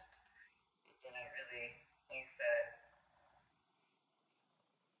honest. I didn't really think that,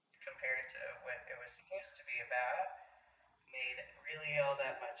 compared to what it was supposed to be about, made really all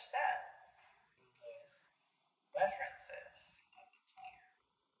that much sense in those references at the time,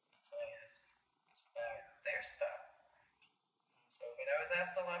 because it's about their stuff. And so, but I was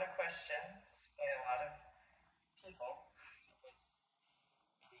asked a lot of questions by a lot of people. It was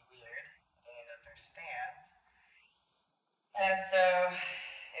really weird. I didn't understand. And so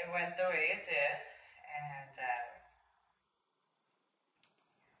it went the way it did, and then,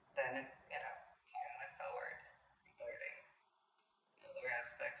 time went forward regarding other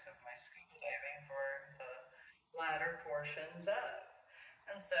aspects of my scuba diving for the latter portions of.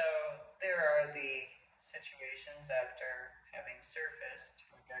 And so there are the situations after having surfaced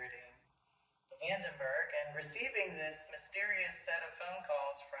regarding the Vandenberg and receiving this mysterious set of phone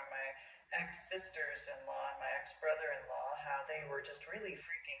calls from my ex-sisters-in-law and my ex-brother-in-law, how they were just really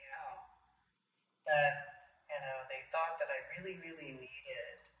freaking out. That, they thought that I really, really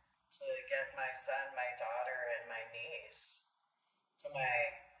needed to get my son, my daughter, and my niece to my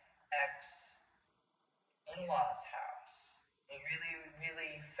ex-in-law's house. They really,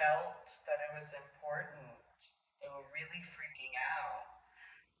 really felt that it was important. They were really freaking out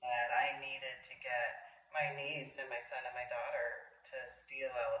that I needed to get my niece and my son and my daughter to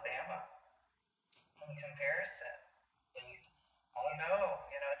Steele, Alabama. In comparison, I don't know,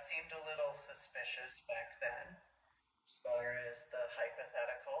 it seemed a little suspicious back then as far as the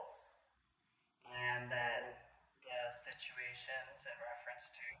hypotheticals, and then the situations in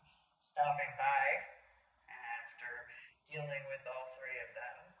reference to stopping by after dealing with all three of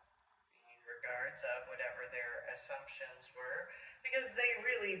them in regards of whatever their assumptions were, because they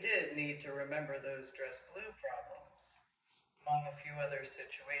really did need to remember those dress blue problems, among a few other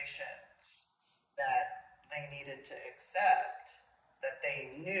situations that they needed to accept, that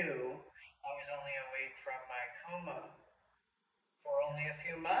they knew I was only awake from my coma for only a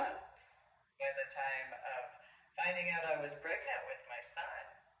few months by the time of finding out I was pregnant with my son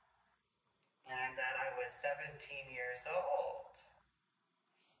and that I was 17 years old.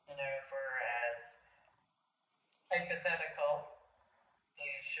 You know, for as hypothetical,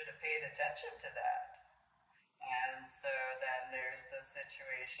 they should have paid attention to that. And so then there's the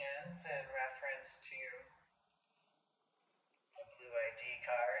situations in reference to a blue ID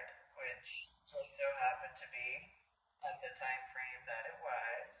card, which just so happened to be at the time frame that it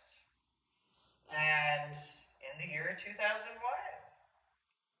was. And in the year 2001.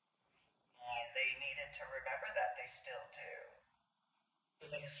 And they needed to remember that. They still do.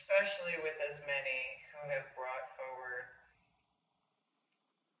 Because especially with as many who have brought forward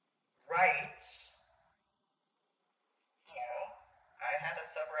rights, you know, I had a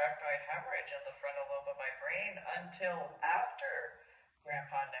subarachnoid hemorrhage in the frontal lobe of my brain until after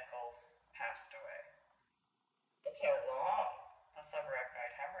Grandpa Nichols passed away. That's how long the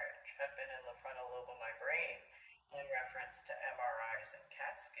subarachnoid hemorrhage had been in the frontal lobe of my brain in reference to MRIs and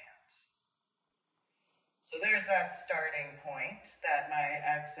CAT scans. So there's that starting point that my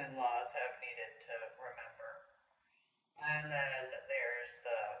ex-in-laws have needed to remember. And then there's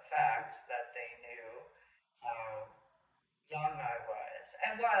the fact that they knew how young I was.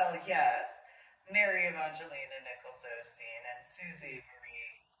 And while, yes, Mary Evangelina Nichols Osteen and Susie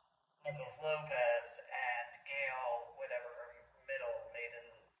Marie Nichols Lopez and Gail, whatever her middle maiden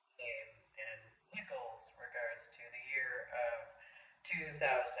name in Nichols regards to the year of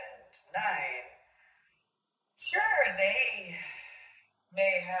 2009, sure, they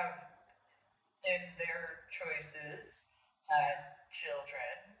may have, in their choices, had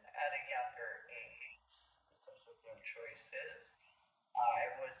children at a younger age because of their choices.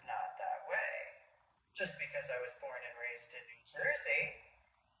 I was not that way. Just because I was born and raised in New Jersey.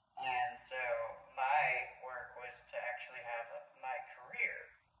 And so my work was to actually have my career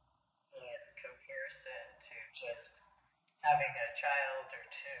in comparison to just having a child or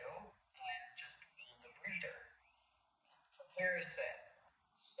two and just being a breeder. Comparison.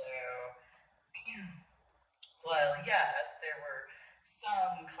 So, while yes, there were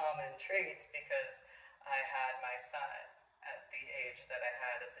some common traits because I had my son at the age that I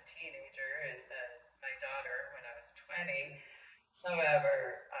had as a teenager and my daughter when I was 20.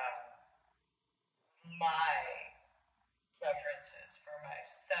 However, my preferences for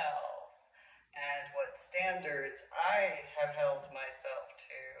myself and what standards I have held myself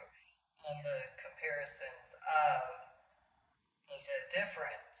to and the comparisons of is a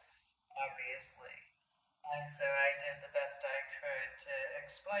difference, obviously. And so I did the best I could to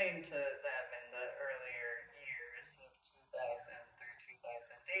explain to them in the earlier years of 2000 through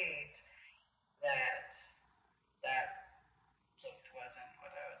 2008 that just wasn't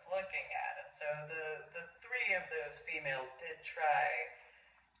what I was looking at. And so the three of those females did try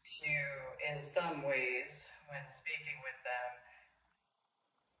to, in some ways, when speaking with them,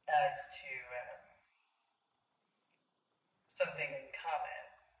 as to something in common.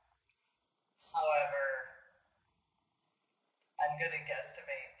 However, I'm going to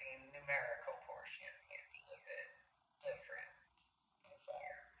guesstimate the numerical portion may be a bit different by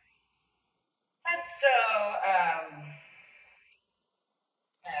far. And so,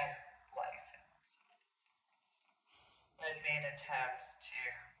 and life and so on and so forth. I've made attempts to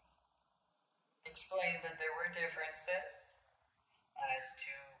explain that there were differences as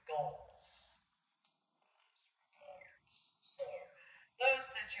to goals. So, those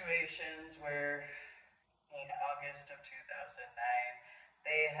situations where in August of 2009,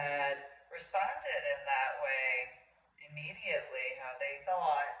 they had responded in that way immediately, how they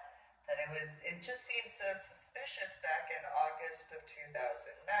thought that it just seemed so suspicious back in August of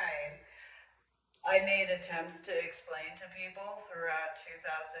 2009. I made attempts to explain to people throughout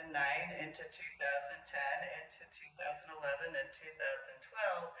 2009 into 2010, into 2011 and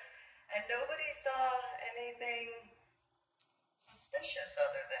 2012, and nobody saw anything suspicious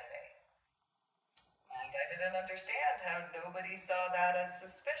other than me. And I didn't understand how nobody saw that as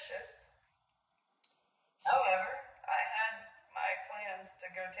suspicious. However, I had my plans to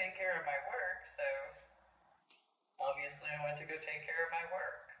go take care of my work, so obviously I went to go take care of my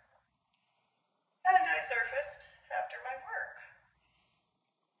work. And I surfaced after my work.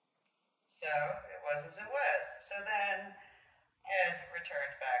 So it was as it was. So then I had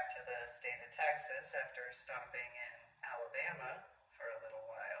returned back to the state of Texas after stopping in Alabama for a little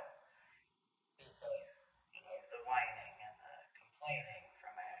while because of the whining and the complaining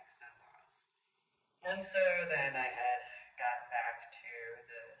from my ex-in-laws. And so then I had gotten back to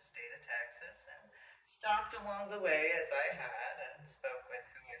the state of Texas and stopped along the way as I had and spoke with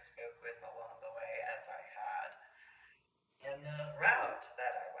who I spoke with along the way as I had. in the route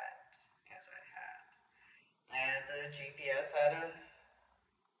that I went, as I had. And the GPS had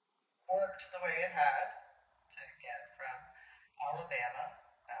worked the way it had to get from Alabama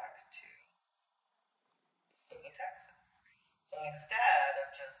back to the state of Texas. So instead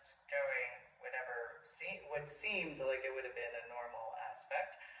of just going what seemed like it would have been a normal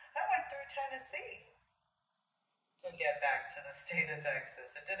aspect, I went through Tennessee to get back to the state of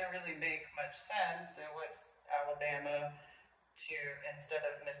Texas. It didn't really make much sense. It was Alabama to, instead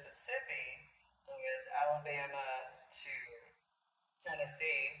of Mississippi, it was Alabama to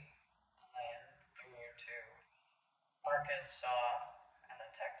Tennessee, and then through to Arkansas, and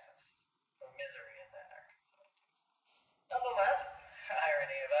then Texas. Or Missouri, and then Arkansas, and Texas. Nonetheless,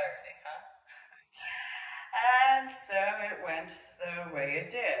 irony of irony, huh? And so it went the way it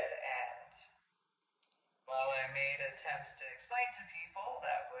did, and while I made attempts to explain to people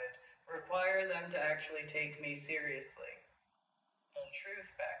that would require them to actually take me seriously, in truth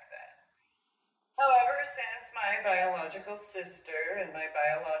back then. However, since my biological sister and my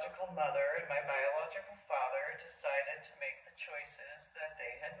biological mother and my biological father decided to make the choices that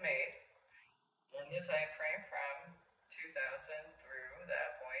they had made in the time frame from 2000 through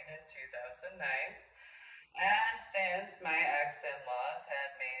that point in 2009, and since my ex-in-laws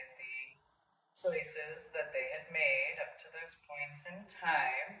had made the choices that they had made up to those points in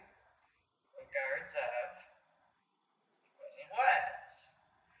time, regards of what it was.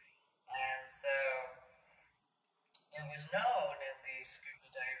 And so it was known in the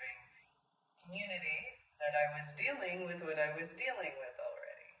scuba diving community that I was dealing with what I was dealing with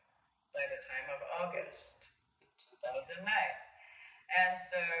already by the time of August 2009. And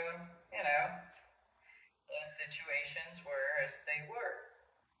so, the situations were as they were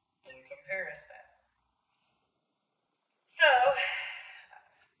in comparison. So,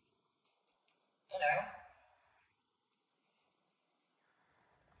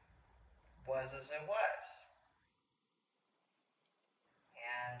 was as it was.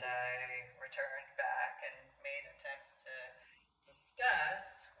 And I returned back and made attempts to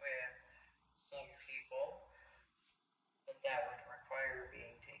discuss with some people that would require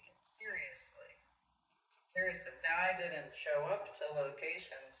being taken seriously. Comparison. Now, I didn't show up to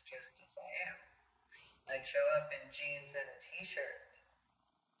locations just as I am. I'd show up in jeans and a t-shirt.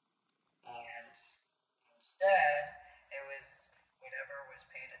 And instead, it was whatever was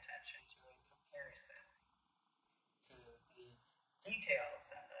paid attention to in comparison to the details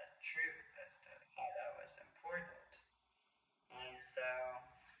and the truth as to how that was important. And so,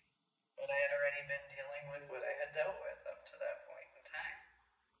 but I had already been dealing with what I had dealt with up to that point in time.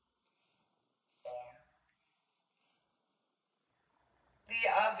 So, the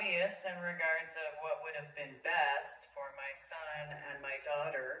obvious in regards of what would have been best for my son and my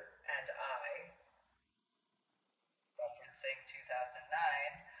daughter and I, referencing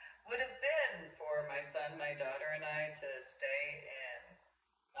 2009, would have been for my son, my daughter, and I to stay in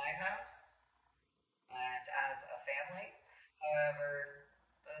my house and as a family. However,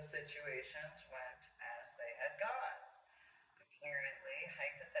 those situations went as they had gone. Apparently,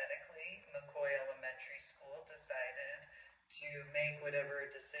 hypothetically, McCoy Elementary School decided to make whatever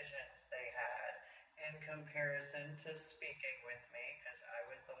decisions they had in comparison to speaking with me, because I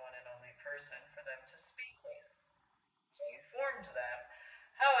was the one and only person for them to speak with. So I informed them.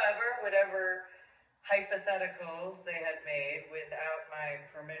 However, whatever hypotheticals they had made without my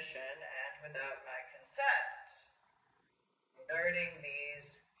permission and without my consent regarding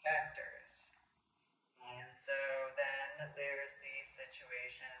these factors. And so then there's the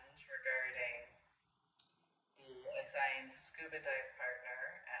situations regarding the assigned scuba dive partner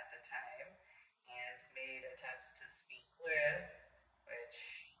at the time and made attempts to speak with, which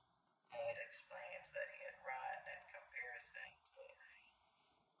I had explained that he had run in comparison to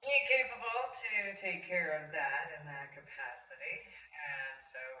being capable to take care of that in that capacity. And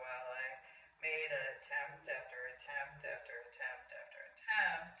so while I made attempt after attempt after attempt after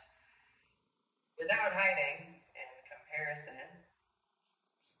attempt, without hiding in comparison,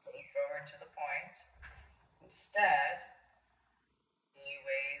 straightforward to the point, instead, the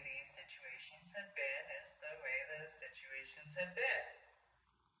way these situations had been is the way the situations had been,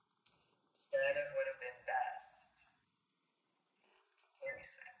 instead of what would have been best in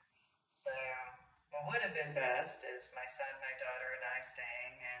comparison. So, what would have been best is my son, my daughter, and I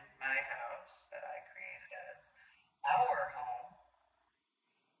staying in my house that I created as our home.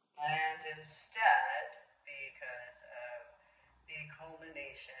 And instead, because of the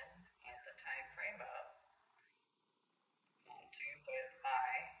culmination and the time frame of had to put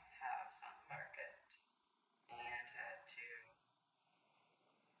my house on the market and had to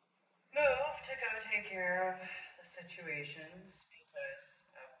move to go take care of situations because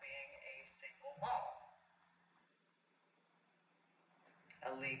of being a single mom,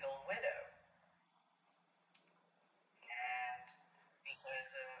 a legal widow. And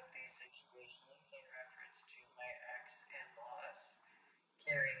because of these situations in reference to my ex-in-laws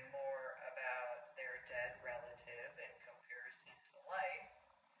caring more about their dead relative in comparison to life,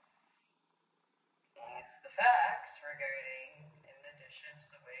 that's the facts regarding, in addition to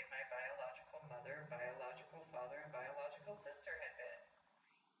the way my biological mother, biological father, and biological sister had been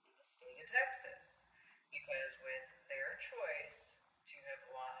in the state of Texas. Because with their choice to have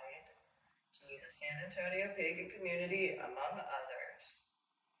lied to the San Antonio pagan community, among others,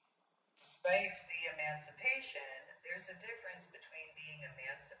 despite the emancipation, there's a difference between being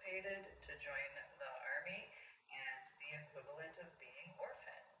emancipated to join the army and the equivalent of being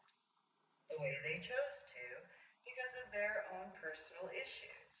orphaned, the way they chose to, because of their own personal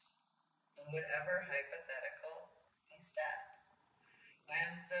issues, in whatever hypothetical instead.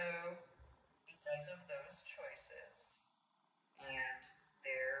 And so, because of those choices and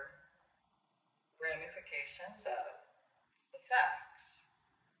their ramifications of the facts,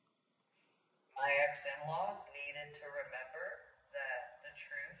 my ex-in-laws needed to remember that the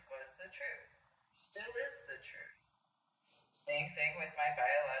truth was the truth, still is the truth. Same thing with my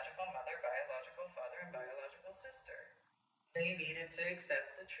biological mother, biological father, and biological sister. They needed to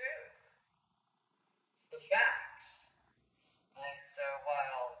accept the truth. It's the facts. And so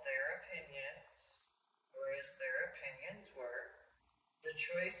while their opinions were as their opinions were, the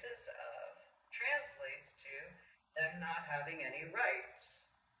choices of translates to them not having any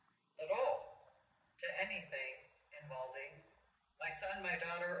rights at all to anything involving my son, my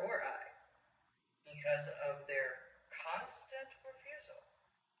daughter, or I, because of their constant refusal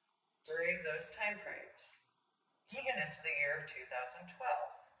during those time frames, even into the year of 2012.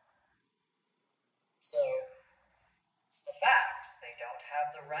 So, it's the facts. They don't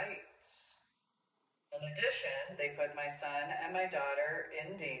have the rights. In addition, they put my son and my daughter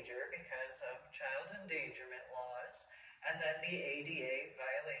in danger because of child endangerment laws and then the ADA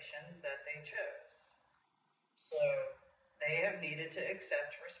violations that they chose. So, they have needed to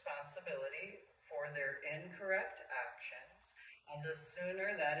accept responsibility for their incorrect actions, and the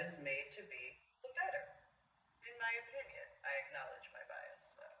sooner that is made to be, the better, in my opinion. I acknowledge my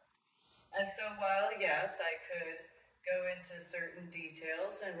bias, though. And so while, yes, I could go into certain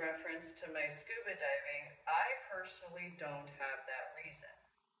details in reference to my scuba diving, I personally don't have that reason.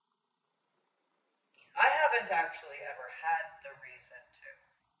 I haven't actually ever had the reason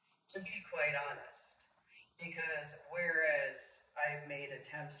to be quite honest, because whereas I've made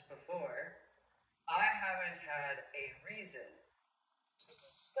attempts before, I haven't had a reason to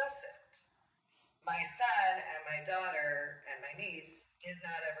discuss it. My son and my daughter and my niece did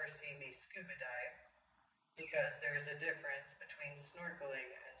not ever see me scuba dive, because there's a difference between snorkeling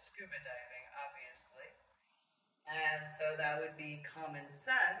and scuba diving, obviously. And so that would be common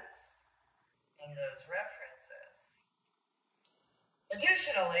sense in those references.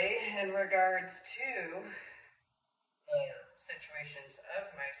 Additionally, in regards to the situations of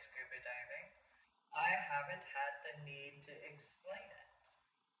my scuba diving, I haven't had the need to explain it.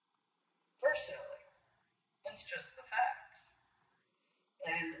 Personally, it's just the facts.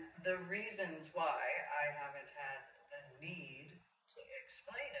 And the reasons why I haven't had the need to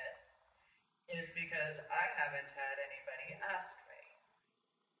explain it is because I haven't had anybody ask me.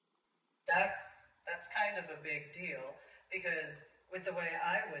 That's kind of a big deal, because with the way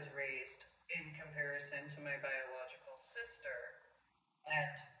I was raised in comparison to my biological sister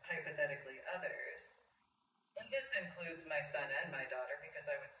and hypothetically others, and this includes my son and my daughter,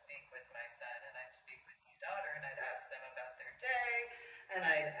 because I would speak with my son and I'd speak with my daughter and I'd ask them about their day, and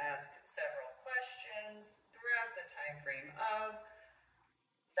I'd ask several questions throughout the time frame of,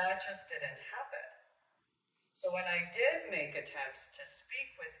 that just didn't happen. So when I did make attempts to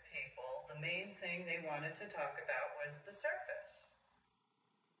speak with people, the main thing they wanted to talk about was the surface,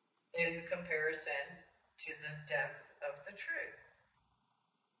 in comparison to the depth of the truth.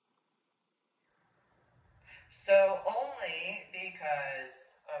 So only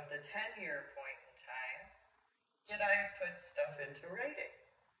because of the 10-year point in time did I put stuff into writing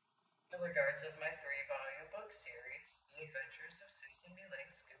in regards of my 3-volume book series, The Adventures of Susan Millet,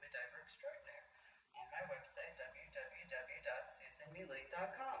 Scuba Diver Extraordinaire, on my website,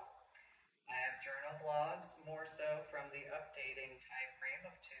 www.susanmillet.com. I have journal blogs, more so from the updating time frame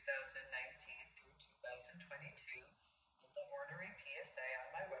of 2019 through 2022, with the ornery PSA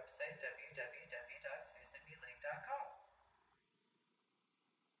on my website, www.susanmillet.com.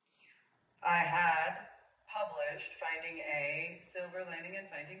 I had published published Finding A Silver Lining and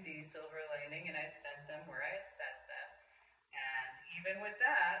Finding the Silver Lining, and I'd sent them where I had sent them. And even with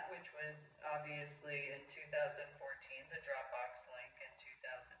that, which was obviously in 2014, the Dropbox link in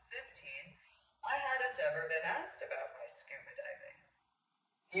 2015, I hadn't ever been asked about my scuba diving.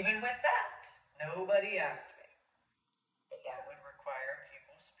 Even with that, nobody asked me. But that would require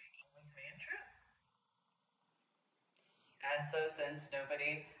people speaking with me in truth. And so since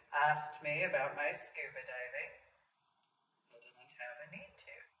nobody asked me about my scuba diving, I didn't have a need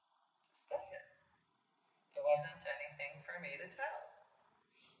to discuss it. There wasn't anything for me to tell.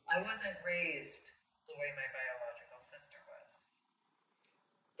 I wasn't raised the way my biological sister was.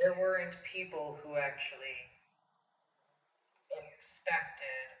 There weren't people who actually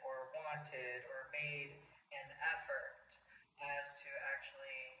expected or wanted or made an effort as to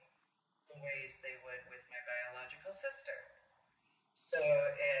actually the ways they would with my biological sister. So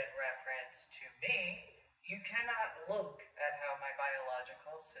in reference to me, you cannot look at how my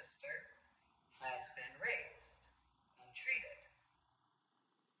biological sister has been raised and treated.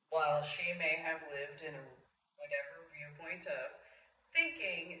 While she may have lived in whatever viewpoint of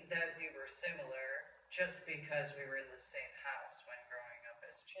thinking that we were similar just because we were in the same house when growing up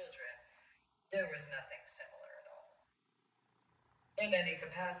as children, there was nothing similar at all. In any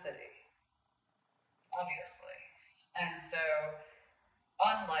capacity, obviously. And so,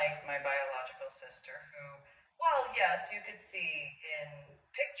 unlike my biological sister who, well, yes, you could see in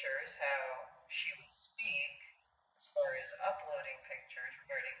pictures how she would speak as far as uploading pictures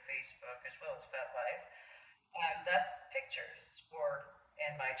regarding Facebook as well as FetLife. That's pictures, or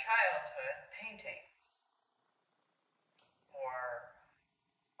in my childhood, paintings, or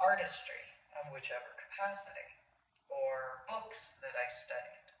artistry of whichever capacity, or books that I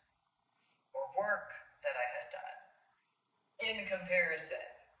studied, or work that I had done, in comparison.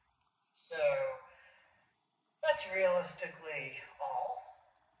 So, that's realistically all.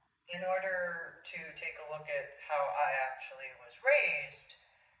 In order to take a look at how I actually was raised,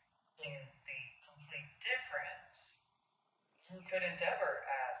 in the complete difference, you couldn't ever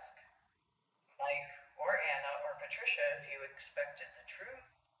ask Mike or Anna or Patricia if you expected the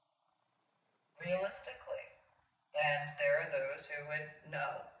truth, realistically. And there are those who would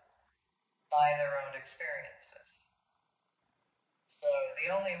know by their own experiences. So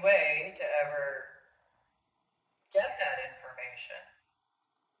the only way to ever get that information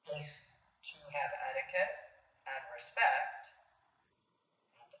is to have etiquette and respect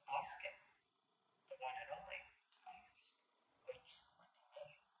and asking the one and only times, which would be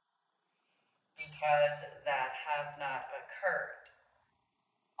me. Because that has not occurred.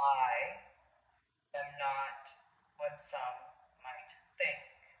 I am not what some might think.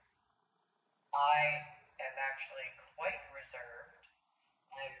 I am actually quite reserved.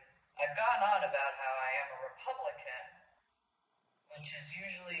 I've gone on about how I am a Republican, which is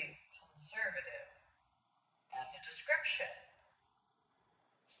usually conservative as a description.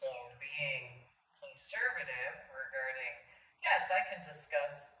 So being conservative regarding, yes, I can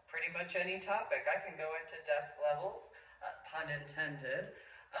discuss pretty much any topic. I can go into depth levels, pun intended,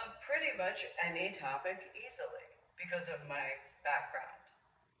 of pretty much any topic easily because of my background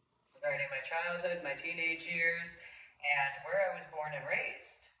regarding my childhood, my teenage years, and where I was born and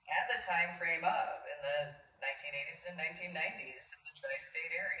raised, and the time frame of in the 1980s and 1990s in the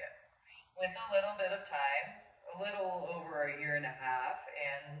tri-state area, with a little bit of time, a little over a year and a half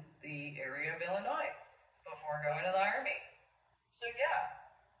in the area of Illinois before going to the Army. So yeah,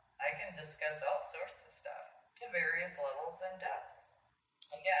 I can discuss all sorts of stuff to various levels and depths.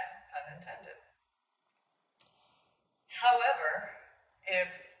 Again, pun intended. However, if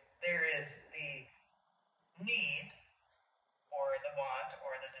there is the need or the want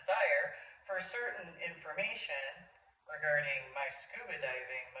or the desire for certain information regarding my scuba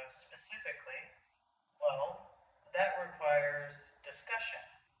diving most specifically, well, that requires discussion.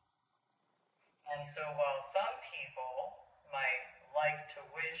 And so while some people might like to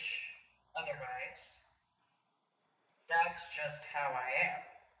wish otherwise, that's just how I am.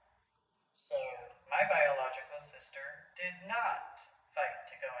 So my biological sister did not fight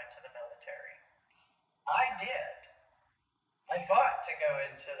to go into the military. I did. I fought to go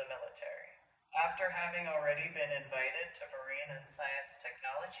into the military after having already been invited to Marine and Science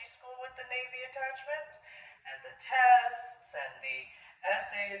Technology School with the Navy attachment, and the tests and the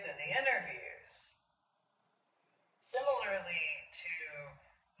essays and the interviews. Similarly to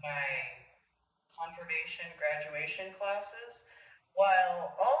my confirmation graduation classes,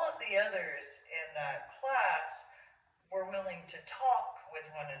 while all of the others in that class were willing to talk with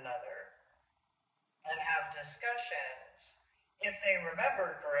one another and have discussions, if they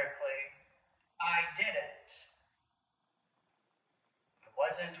remember correctly, I didn't.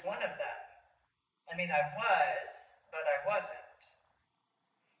 wasn't one of them. I mean, I was, but I wasn't.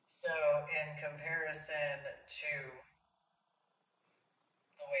 So in comparison to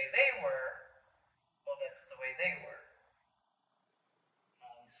the way they were, well, that's the way they were.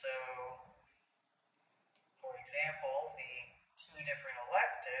 And so, for example, the two different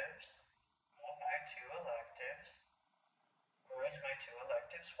electives, well, my two electives were as my two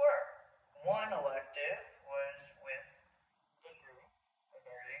electives were. One elective was with the group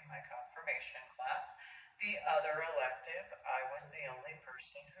regarding my confirmation class. The other elective, I was the only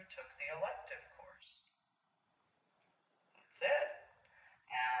person who took the elective course. That's it.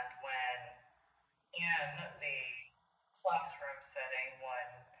 And when in the classroom setting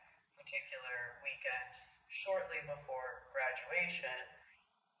one particular weekend shortly before graduation,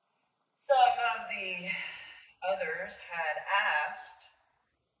 some of the others had asked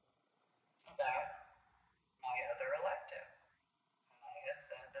about my other elective. And I had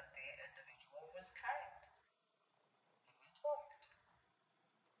said that the individual was kind. And we talked.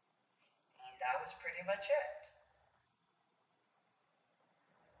 And that was pretty much it.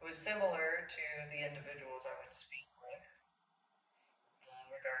 It was similar to the individuals I would speak with in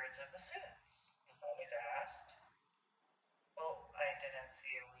regards of the students. If I was asked, well, I didn't see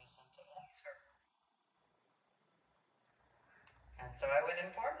a reason to answer. And so I would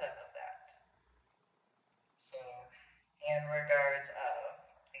inform them of that. So in regards of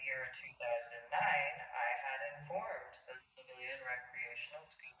the year 2009, I had informed the civilian recreational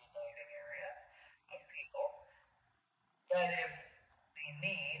scuba diving area of people that if the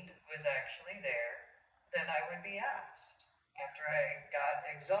need was actually there, then I would be asked, after I got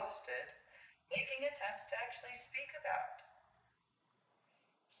exhausted, making attempts to actually speak about.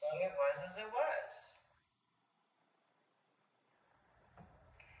 So it was as it was.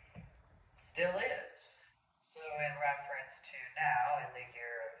 Still is. So in reference to now, in the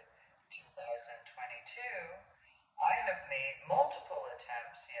year of 2022, I have made multiple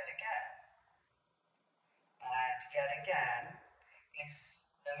attempts yet again. And yet again, it's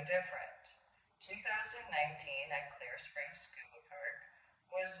no different. 2019 at Clear Springs Scuba Park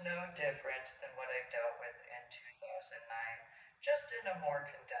was no different than what I've dealt with in 2009, just in a more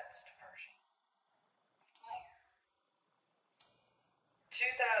condensed version of time.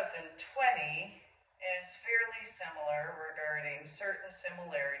 2020 is fairly similar regarding certain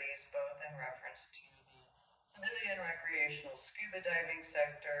similarities, both in reference to the civilian recreational scuba diving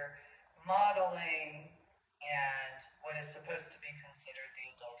sector, modeling, and what is supposed to be considered the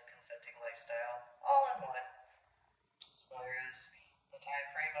adult consenting lifestyle, all in one, as far as the time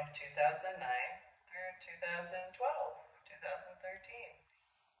frame of 2009 through 2012,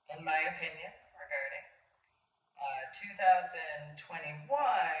 2013. In my opinion, regarding 2021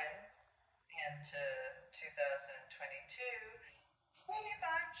 into 2022, pretty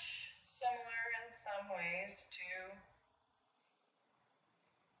much similar in some ways to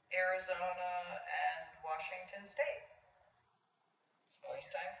Arizona and Washington State, as far as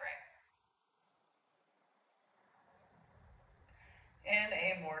time frame, in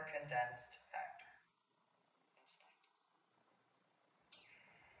a more condensed factor instead.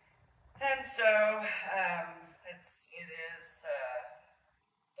 And so it is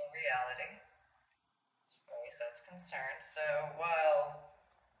the reality as far as that's concerned. So while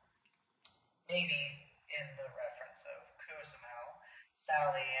maybe in the reference of Cozumel,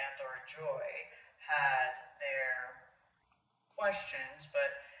 Sally and or Joy had their questions,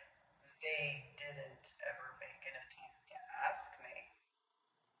 but they didn't ever make an attempt to ask me.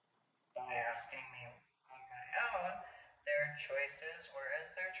 By asking me on my own, their choices were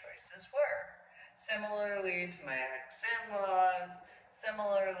as their choices were. Similarly to my ex-in-laws,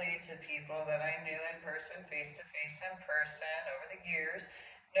 similarly to people that I knew in person, face-to-face in person over the years,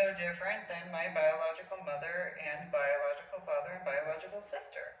 no different than my biological mother and biological father and biological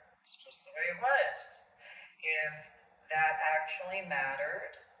sister. It's just the way it was. If that actually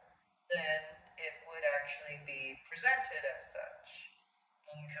mattered, then it would actually be presented as such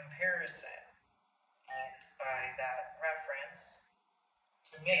in comparison and by that reference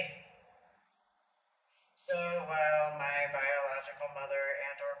to me. So while my biological mother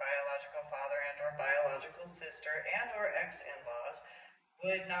and or biological father and or biological sister and or ex-in-laws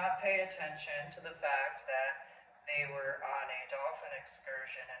would not pay attention to the fact that they were on a dolphin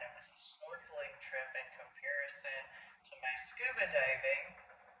excursion and it was a snorkeling trip in comparison to my scuba diving,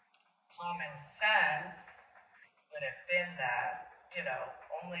 common sense would have been that,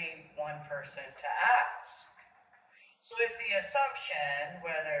 only one person to ask. So if the assumption,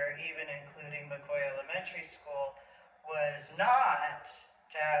 whether even including McCoy Elementary School, was not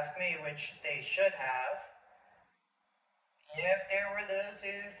to ask me, which they should have, If there were those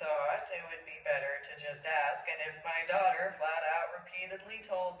who thought it would be better to just ask, and if my daughter flat out repeatedly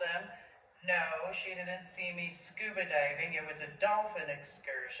told them, no, she didn't see me scuba diving, it was a dolphin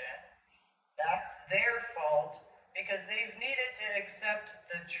excursion, that's their fault because they've needed to accept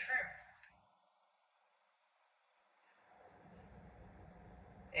the truth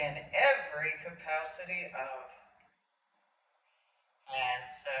in every capacity of. And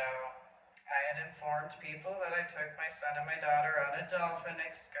so I had informed people that I took my son and my daughter on a dolphin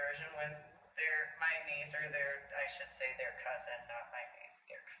excursion with my niece, or I should say their cousin, not my niece,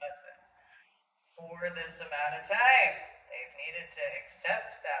 their cousin, for this amount of time. They've needed to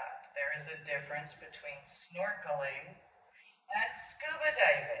accept that there is a difference between snorkeling and scuba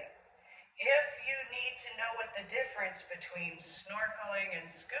diving. If you need to know what the difference between snorkeling and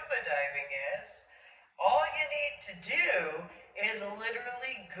scuba diving is, all you need to do is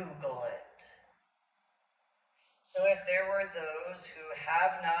literally Google it. So if there were those who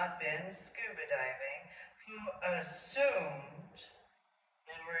have not been scuba diving, who assumed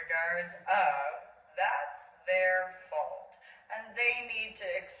in regards of, that's their fault, and they need to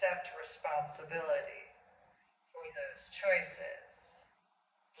accept responsibility for those choices,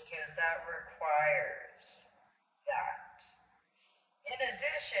 because that requires that. In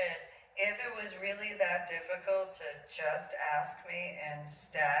addition, if it was really that difficult to just ask me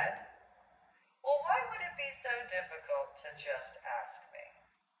instead, well, why would it be so difficult to just ask me?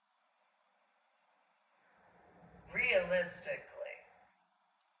 Realistically,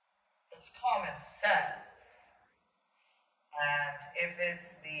 it's common sense. And if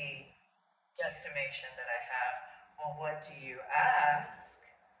it's the guesstimation that I have, well, what do you ask?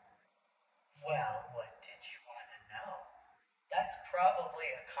 Well, what did you want to know? That's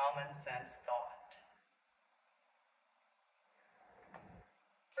probably a common sense thought.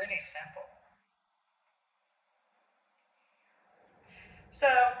 Pretty simple. So,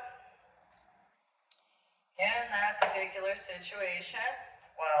 in that particular situation,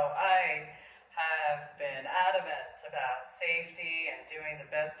 well, I have been adamant about safety and doing the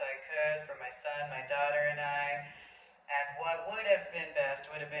best I could for my son, my daughter, and I. And what would have been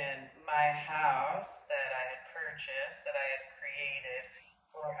best would have been my house that I had purchased, that I had created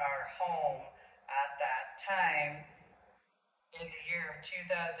for our home at that time in the year of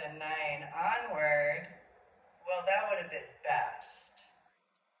 2009 onward. Well, that would have been best.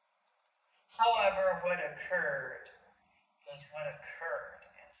 However, what occurred is what occurred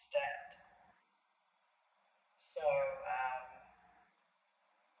instead. So,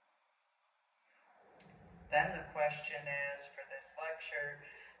 then the question is, for this lecture,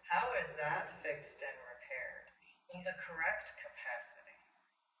 how is that fixed and repaired in the correct capacity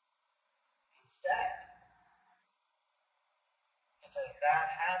instead? Because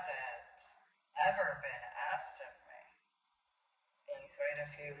that hasn't ever been asked of me in quite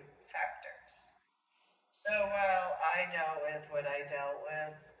a few factors. So while I dealt with what I dealt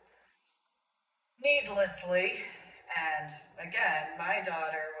with needlessly, and again, my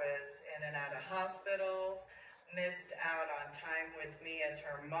daughter was in and out of hospitals, missed out on time with me as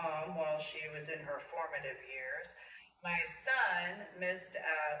her mom while she was in her formative years. My son missed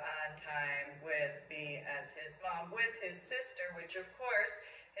out on time with me as his mom, with his sister, which of course,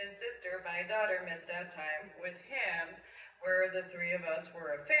 his sister, my daughter, missed out time with him, where the three of us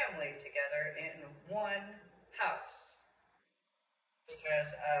were a family together in one house.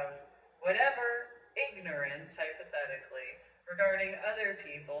 Because of whatever ignorance, hypothetically, regarding other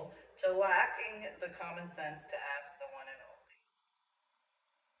people, to lacking the common sense to ask the one and only.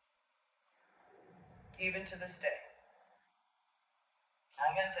 Even to this day,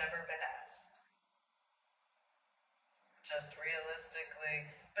 haven't ever been asked. Just realistically,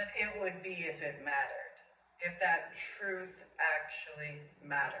 but it would be if it mattered, if that truth actually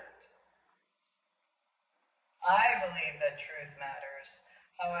mattered. I believe that truth matters.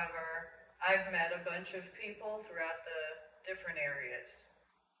 However, I've met a bunch of people throughout the different areas,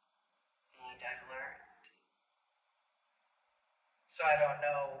 and I've learned. So I don't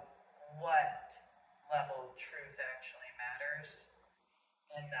know what level of truth actually matters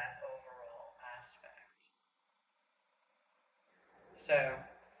in that overall aspect. So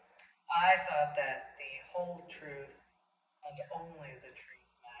I thought that the whole truth and only the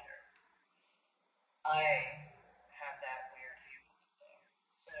truth mattered. I have that weird viewpoint there.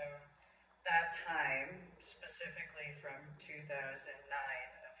 So that time, specifically from 2009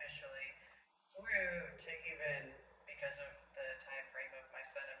 officially through to even, because of the time frame of my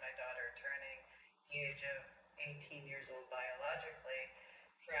son and my daughter turning the age of 18 years old biologically,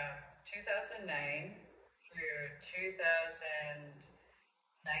 from 2009 through 2019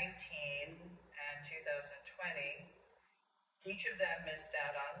 and 2020, Each of them missed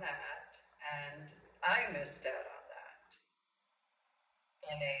out on that, and I missed out on that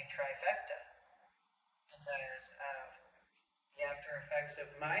in a trifecta because of the after effects of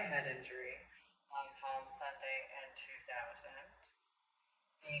my head injury on Palm Sunday in 2000,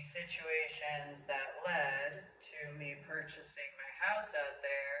 the situations that led to me purchasing my house out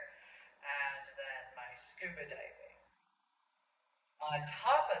there, and then my scuba diving. On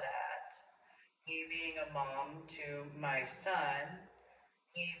top of that, me being a mom to my son,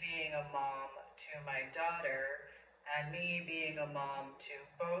 me being a mom to my daughter, and me being a mom to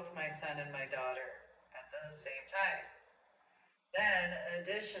both my son and my daughter at the same time. Then,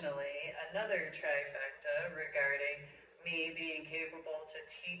 additionally, another trifecta regarding me being capable to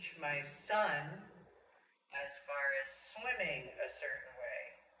teach my son as far as swimming a certain way.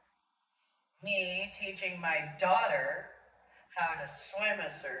 Me teaching my daughter how to swim a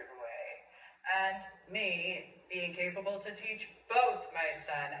certain way. And me being capable to teach both my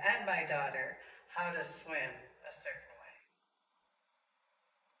son and my daughter how to swim a certain way.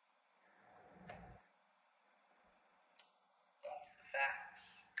 That's the facts.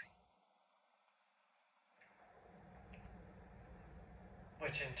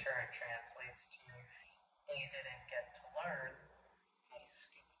 Which in turn translates to they didn't get to learn how to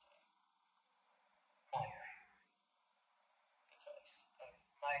scuba dive my way because of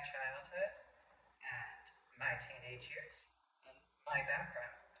my childhood and my teenage years and my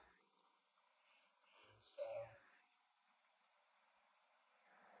background. And so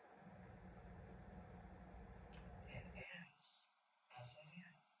it is as it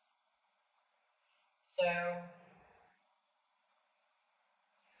is. So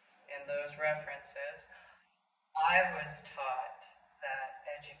in those references, I was taught that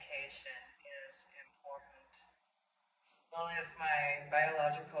education is important. Well, if my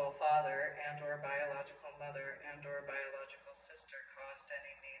biological father and or biological mother and or biological sister caused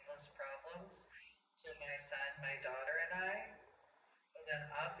any needless problems to my son, my daughter, and I, well, then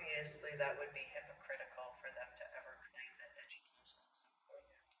obviously that would be hypocritical for them to ever claim that education is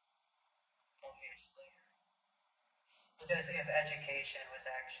important. Obviously. Because if education was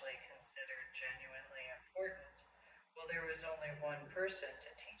actually considered genuinely important, well, there was only one person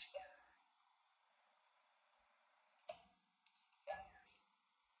to teach them.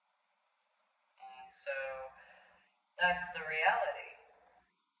 And so that's the reality.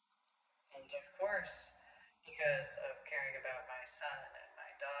 And of course, because of caring about my son and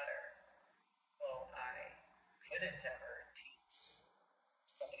my daughter, well, I couldn't ever teach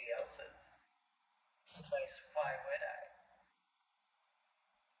somebody else's. Because why would I?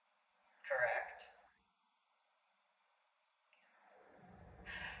 Correct?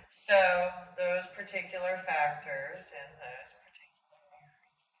 So those particular factors and those particular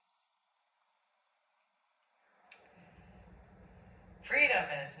references. Freedom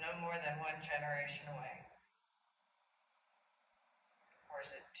is no more than one generation away. Or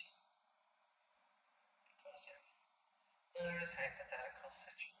is it two? Because of those hypothetical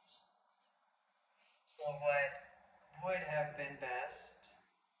situations. So what would have been best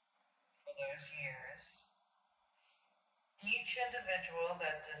for those years, each individual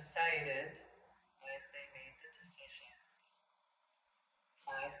that decided as they made the decisions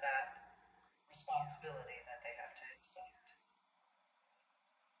has that responsibility that they have to accept.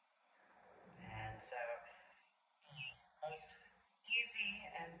 And so the most easy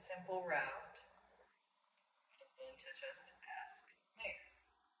and simple route would have been to just ask me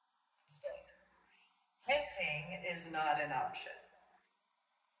instead. Hinting is not an option.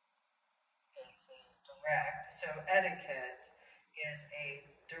 It's a direct, so etiquette is a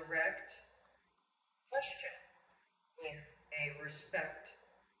direct question with a respect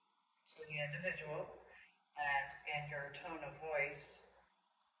to the individual and in your tone of voice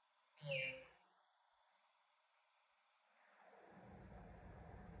being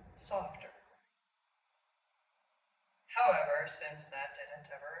softer. However, since that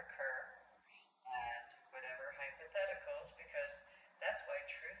didn't ever occur, and whatever hypotheticals, because that's why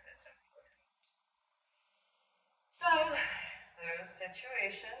truth is important. So, those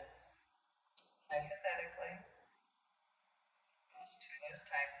situations, hypothetically, as to those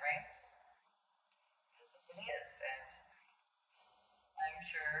time frames, this is it is, and I'm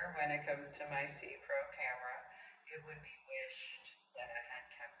sure when it comes to my C Pro camera, it would be wished that I had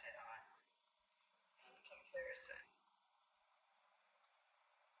kept it on in comparison.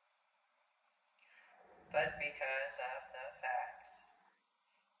 But because of the facts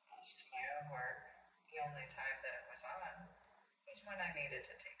as to my own work, the only time that it was on was when I needed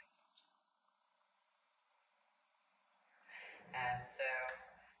to take a picture. And so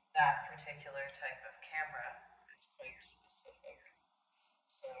that particular type of camera is quite specific.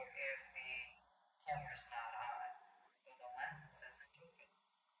 So if the camera's not on, well, the lens isn't open.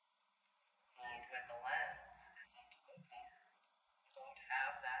 And when the lens isn't open, you don't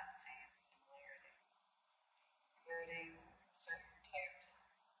have that same similarity. You're getting certain types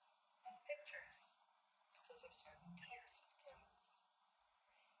of pictures because of certain types of cameras.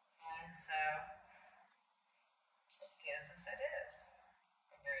 And so, just is as it is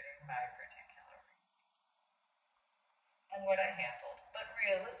regarding my particular ring. And what I handled. But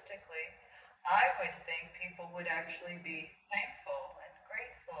realistically, I would think people would actually be thankful and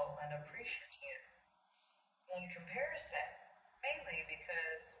grateful and appreciative in comparison, mainly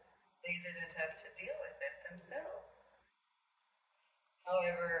because they didn't have to deal with it themselves.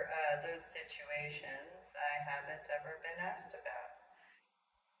 However, those situations I haven't ever been asked about.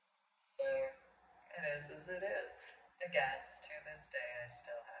 So it is as it is. Again, to this day, I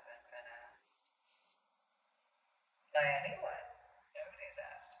still haven't been asked by anyone. Nobody's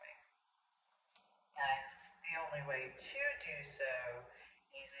asked me. And the only way to do so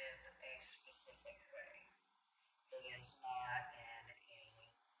is in a specific way. It is not in a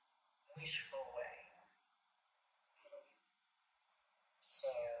wishful way.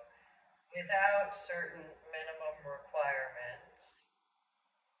 So, without certain minimum requirements,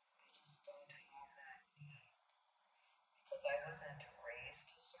 I just don't have that need. Because I wasn't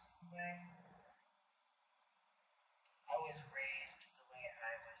raised a certain way. I was raised the way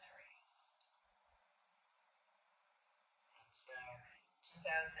I was raised. And so,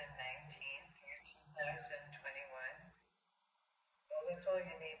 2019 through 2021, well, that's all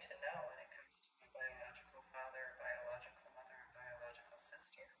you need to know when it comes to my biological father, biological mother, and biological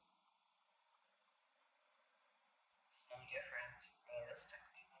sister. It's no different,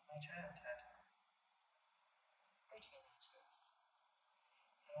 realistically, than my childhood. Or teenagers.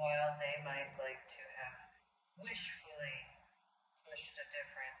 And while they might like to have wishfully pushed a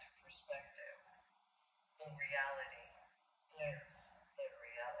different perspective, the reality is the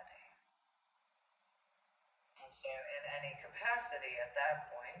reality. And so in any capacity at that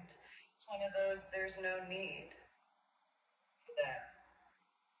point, it's one of those, there's no need for them.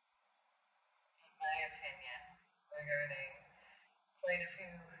 In my opinion, regarding quite a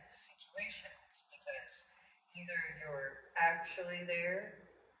few situations, because either you're actually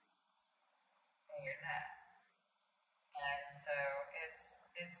there or you're not. And so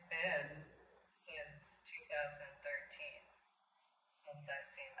it's been since 2013 since I've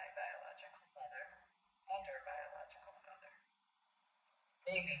seen my biological mother and her biological father.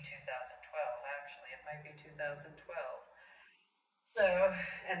 Maybe 2012, actually, it might be 2012. So,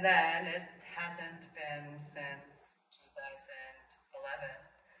 and then it hasn't been since 2011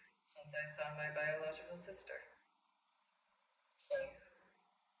 since I saw my biological sister. So,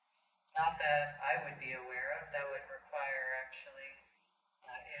 not that I would be aware of, that would require actually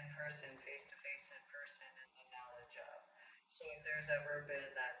in-person, face-to-face in-person, and the knowledge of. So if there's ever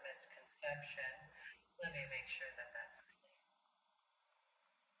been that misconception, let me make sure that that's clear.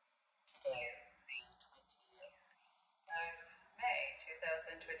 Today, the 20th of May,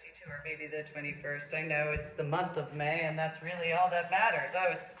 2022, or maybe the 21st. I know it's the month of May, and that's really all that matters.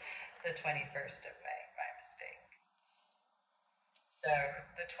 Oh, it's the 21st of May, my mistake. So,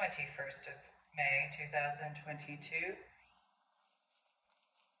 the 21st of May, 2022.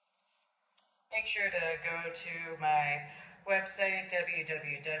 Make sure to go to my website,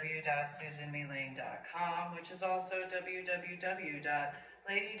 www.susanmelane.com, which is also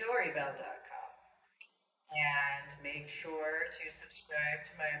www.ladydorybell.com. And make sure to subscribe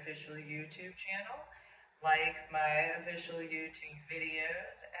to my official YouTube channel, like my official YouTube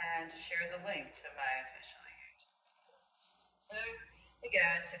videos, and share the link to my official YouTube videos. So,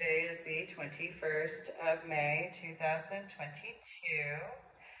 again, today is the 21st of May, 2022.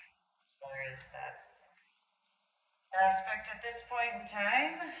 As far as that's aspect at this point in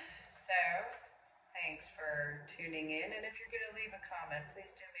time. So, thanks for tuning in. And if you're going to leave a comment,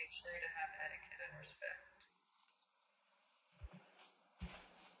 please do make sure to have etiquette and respect.